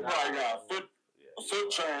 Nobody got a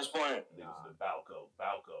foot transplant. Niggas in the Balco.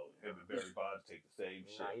 Him and Barry Bonds take the same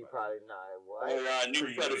shit. Nah, he probably not. What? They got a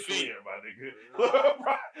new set of feet. My nigga.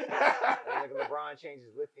 That nigga LeBron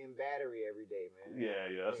changes lithium battery every day, man. Yeah,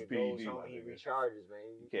 that's a Goes PED, home, my he nigga. recharges,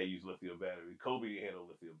 man. You can't use lithium battery. Kobe ain't handle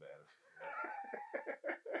lithium battery.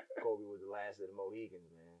 Kobe was the last of the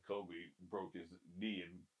Mohicans, man. Kobe broke his knee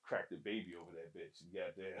and cracked the baby over that bitch.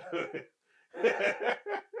 Goddamn.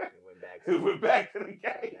 He went back to the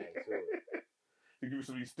game. You give me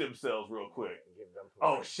some of these stem cells real quick. Give them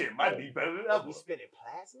Oh shit, might be better than ever. He spinning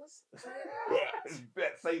plasmas?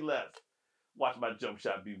 Bet, say less. Watch my jump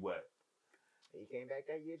shot be wet. He came back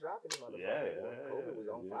that year dropping him, motherfucker. Kobe was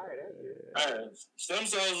on fire that year. Stem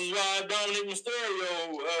cells is why Dominic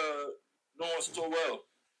Mysterio doing so well.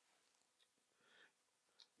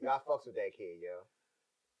 Y'all fucks with that kid, yo.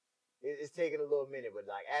 It's taking a little minute, but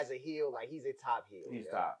like as a heel, like he's a top heel. He's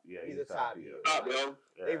yo. top, yeah. He's a top heel. Top, yo.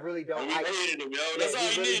 They really don't We like hated him, yo. That's all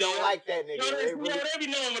they you really need. don't like that nigga. They be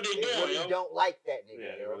knowing what they They doing, really yo. don't like that nigga.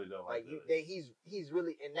 Yeah, they yo. really don't like that. he's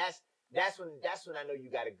really, and that's when I know you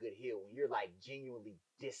got a good heel, when you're like genuinely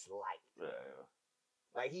disliked. Yeah.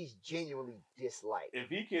 Like he's genuinely disliked. If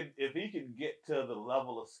he can get to the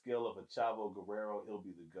level of skill of a Chavo Guerrero, he'll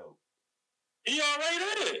be the GOAT. He already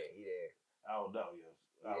there. Yeah, he there. I don't know, yo.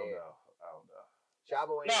 I don't know.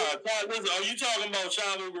 Chavo ain't. Nah, listen. Are you talking about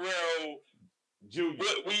Chavo Guerrero Junior? No.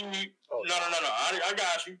 I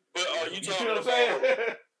got you. But are you You talking see what I'm about? saying?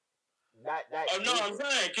 No, I'm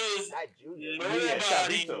saying because not Junior.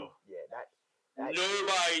 nobody.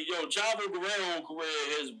 Nobody. Yo, Chavo Guerrero career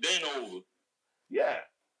has been over. Yeah.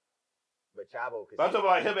 But Chavo, But I'm talking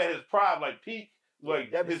about him at his prime, like peak,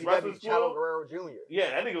 like his wrestling Chavo skill. Guerrero Jr.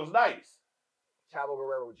 Yeah, that nigga was nice. Chavo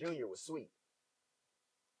Guerrero Jr. was sweet.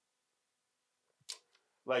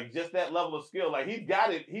 Like just that level of skill, like he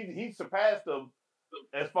got it. He surpassed him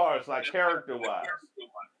as far as like character wise,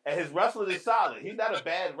 and his wrestling is solid. He's not a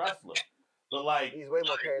bad wrestler, but like he's way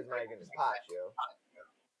more charismatic than his pops, yo.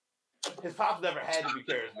 His pops never had to be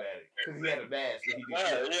charismatic because he had a mask. And He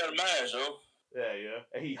had a mask, yo. Yeah.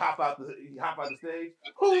 And he hop out the stage.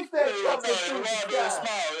 Who's that jumping through the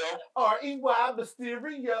sky? R.E.Y.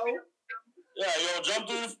 Mysterio. Yeah, yo, jump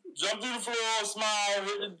through the floor, smile,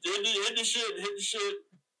 hit the shit.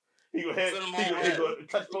 He go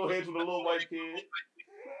touch both heads with a little white kid.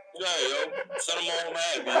 Yeah, yo, send him home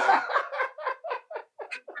happy.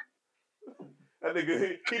 That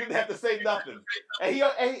nigga, he didn't have to say nothing, and he's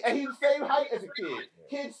the same height as a kid.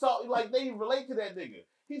 Kids saw like they relate to that nigga.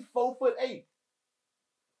 He's 4'8".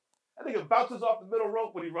 That nigga bounces off the middle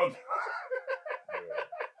rope when he runs.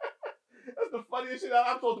 That's the funniest shit.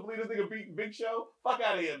 I'm supposed to believe this nigga beat Big Show. Fuck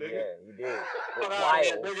out of here, nigga. Yeah, you did.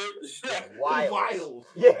 Wild.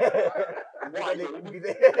 Yeah.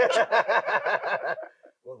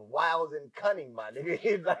 With wiles and cunning, my nigga.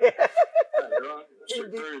 He'd beat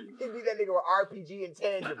that nigga with RPG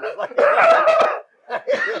intangibles. Like,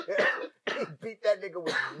 he beat that nigga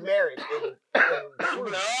with merit.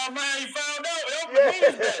 Oh man, he found out.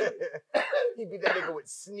 He beat that nigga with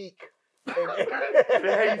sneak.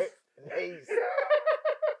 Haze.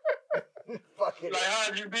 Like, how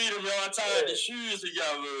did you beat him? Yo, I tied the shoes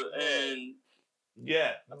together and I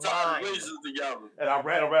tied the laces together. And I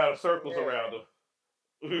ran around in circles around him.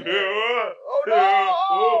 Oh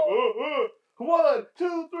no! 1,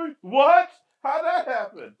 2, 3. What? How'd that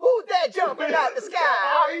happen? Who's that jumping out the sky?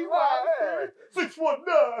 619.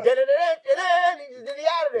 He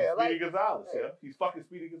out of there. Speedy Gonzalez, yeah. He's fucking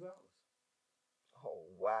Speedy Gonzalez. Oh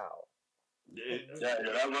wow. In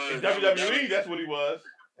WWE, that's what he was.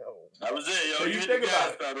 Oh, that was it, yo. So you think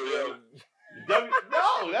about it. No,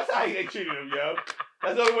 that's how they treated him, yo.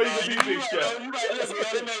 That's the only way you can beat Big Show. You right, listen, man.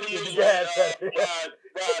 They made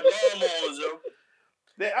lawnmowers, yo.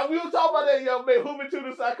 We were talking about that, yo, man.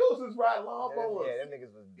 Juventud Psychosis ride lawnmowers. Yeah, them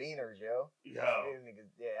niggas was beaners, yo. Yo. Them niggas,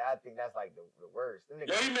 I think that's like the worst. Them niggas,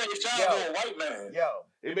 yo, he made Chavo a white man. Yo.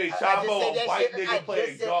 He made Chavo a white nigga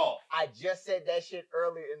playing golf. I just said that shit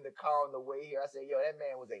earlier in the car on the way here. I said, yo, that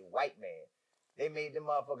man was a white man. They made them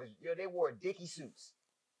motherfuckers, yo, they wore dicky suits.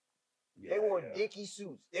 They wore dicky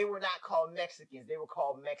suits. They were not called Mexicans. They were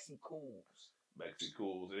called Mexicools.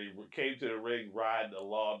 Mexicools. They came to the ring riding a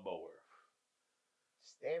lawnmower.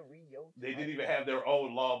 Stereo. They didn't even have their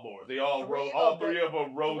own lawnmowers. They all rode. All three of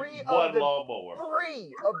them rode one lawnmower.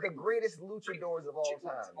 3 of the greatest luchadors of all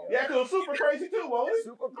time. Yo. Yeah, because it was super crazy too, wasn't it?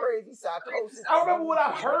 Super crazy, psychosis. I remember what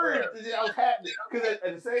I heard that was happening. Because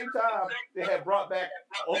at the same time, they had brought back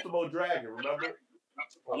Ultimo Dragon, remember?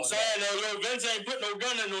 I'm saying though, Vince ain't put no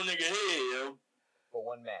gun in no nigga head, yo. For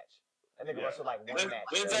one match. That nigga wrestled like one match.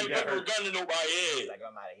 Vince ain't put no gun in nobody's head. He's like,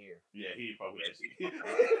 I'm out of here. Yeah, he ain't fuck with that shit.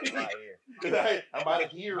 I'm out of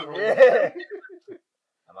here. I'm out of here. Yeah.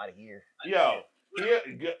 I'm out of here. Yo,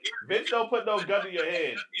 Vince don't put no gun in your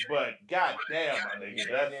head, but goddamn, my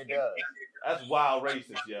nigga, that's wild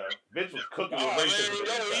racist, yo. Vince was cooking with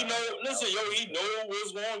racism. He know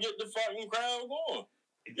what's going to get the fucking crowd going.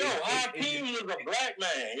 Yo, Hakeem was a black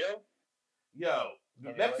man, yo. Yo,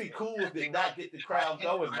 the Mexicools did not get the crowd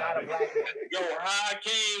going. Not a black man. Yo,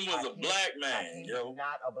 Hakeem was a black man, yo.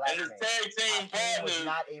 Not a black man. And his tag team partner was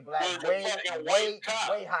not a black man.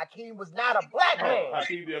 Wait, Hakeem was not a black man.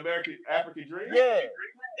 Hakeem, the African Dream? Yeah.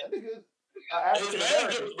 That nigga's His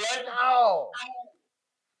manager was black. No.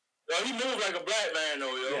 Yo, he moved like a black man,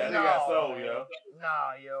 though, yo. Yeah, that nigga got soul, yo.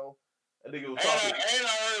 Nah, yo. That nigga was talking. And I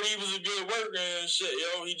heard he was a good worker and shit,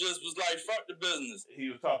 yo. He just was like, fuck the business. He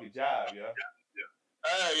was talking jive, yo.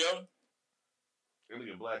 Yo. That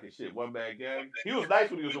nigga black as shit. One man gang. He was nice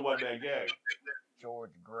when he was a one man gang.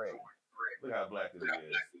 George Gray. Look how black this nigga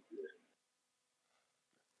is.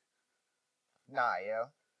 Nah, yo.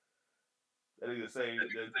 That nigga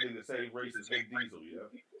the same race as Vin Diesel, yo.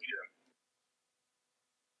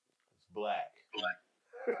 It's black.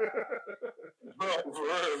 Bro, for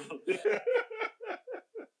real.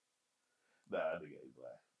 Nah, that nigga ain't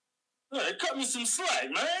black. Hey, cut me some slack,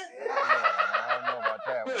 man. Yeah, I don't know about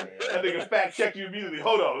that one. Yeah. That nigga fact check you immediately.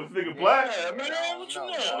 Hold on, this nigga black? Yeah, man, what you know,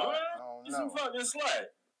 man? Get some fucking slack.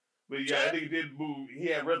 But yeah, that nigga did move. He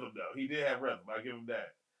had rhythm, though. He did have rhythm. I give him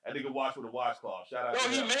that. That nigga watched with a washcloth. Shout out to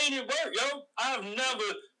him. Yo, he made it work, yo. I've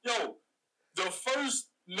never, the first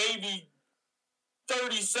maybe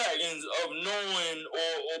 30 seconds of knowing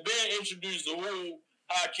or being introduced to who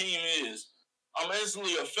Hakeem is, I'm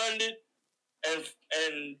instantly offended and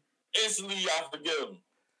instantly I forgive him.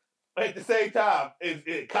 At the same time,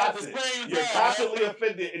 you're constantly man.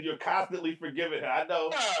 offended and you're constantly forgiving her. I know.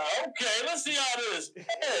 Okay, let's see how this.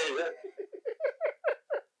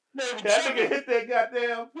 That nigga hit that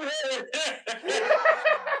goddamn.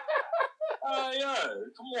 Yeah,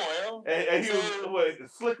 come on, yo. And he was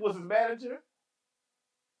Slick was his manager.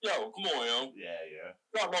 Yo, come on, yo. Yeah.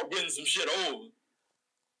 Talk about getting some shit over.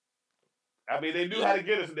 I mean, they knew how to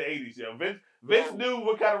get us in the 80s, yo. Vince knew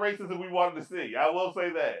what kind of racism we wanted to see. I will say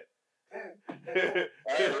that.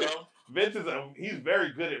 Vince he's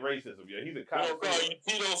very good at racism, yo. He's a connoisseur. We'll call you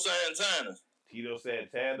Tito Santana. Tito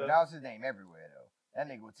Santana. That was his name everywhere, though. That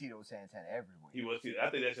nigga was Tito Santana everywhere. He was. I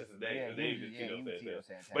think that's just his name. Yeah, his name is Tito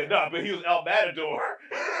Santana. But no, but he was El Matador.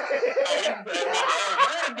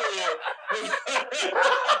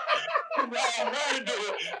 El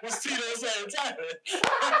Matador was Tito Santana.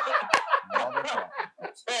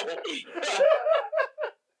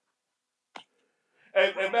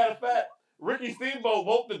 And matter of fact, Ricky Steamboat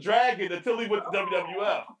woke the dragon until he went to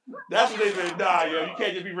WWF. That's what they said. Nah, yo, you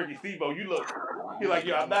can't just be Ricky Steamboat. He's like,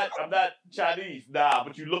 yo, I'm not Chinese. Nah,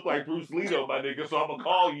 but you look like Bruce Lee, though, my nigga. So I'm gonna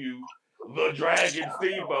call you the Dragon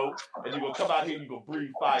Steamboat, and you gonna come out here and you gonna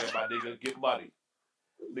breathe fire, my nigga. Get money,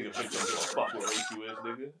 nigga. Bitch, don't give a fuck what race you is,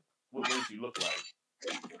 nigga. What race you look like?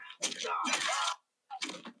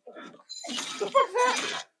 The fuck's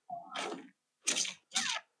happening?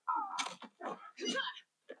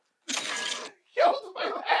 Yo,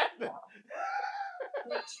 what's happening?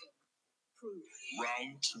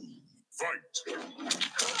 Round 2, fight.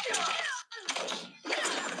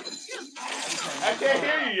 I can't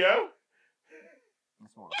hear you, yo.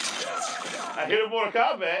 I hear Mortal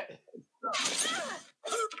Kombat.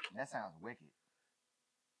 That sounds wicked.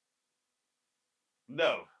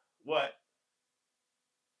 No. What?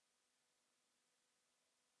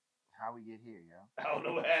 How we get here, yo? I don't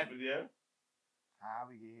know what happened, yo. How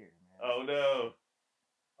we get here, man? Oh no.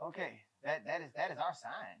 Okay, that is our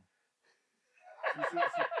sign.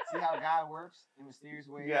 See how God works in mysterious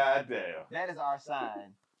ways? God damn. That is our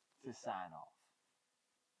sign to sign off.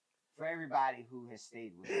 For everybody who has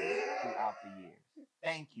stayed with us throughout the years,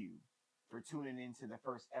 thank you for tuning into the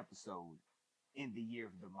first episode in the year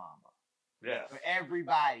of the Mamba. Yes. For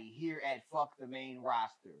everybody here at Fuck the Main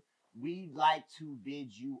Roster, we'd like to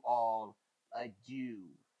bid you all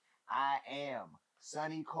adieu. I am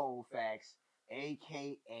Sonny Colfax,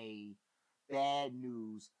 aka Bad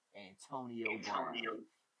News Antonio Brown.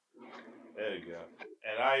 There you go.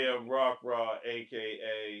 And I am Rock Raw,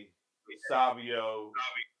 aka Savio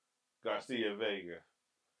Garcia Vega.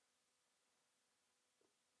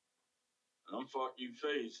 I'm Fuck You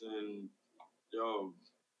Face, and yo,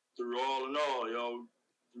 through all in all, yo,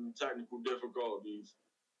 through technical difficulties.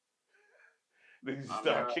 Niggas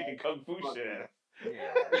start kicking kung fu shit at us.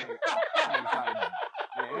 Yeah.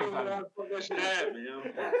 That shit happened, yo.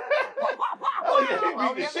 Oh yeah,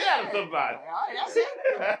 he beat the shit out of somebody. All right, that's it.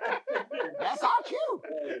 That's our cue.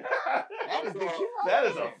 That is the cue. That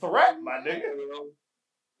is a threat, my nigga.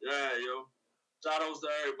 Yeah, yo. Shout outs to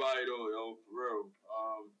everybody though, yo, for real.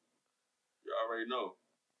 You already know.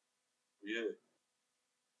 Yeah.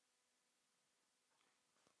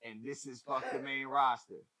 And this is Fuck the Main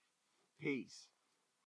Roster. Peace.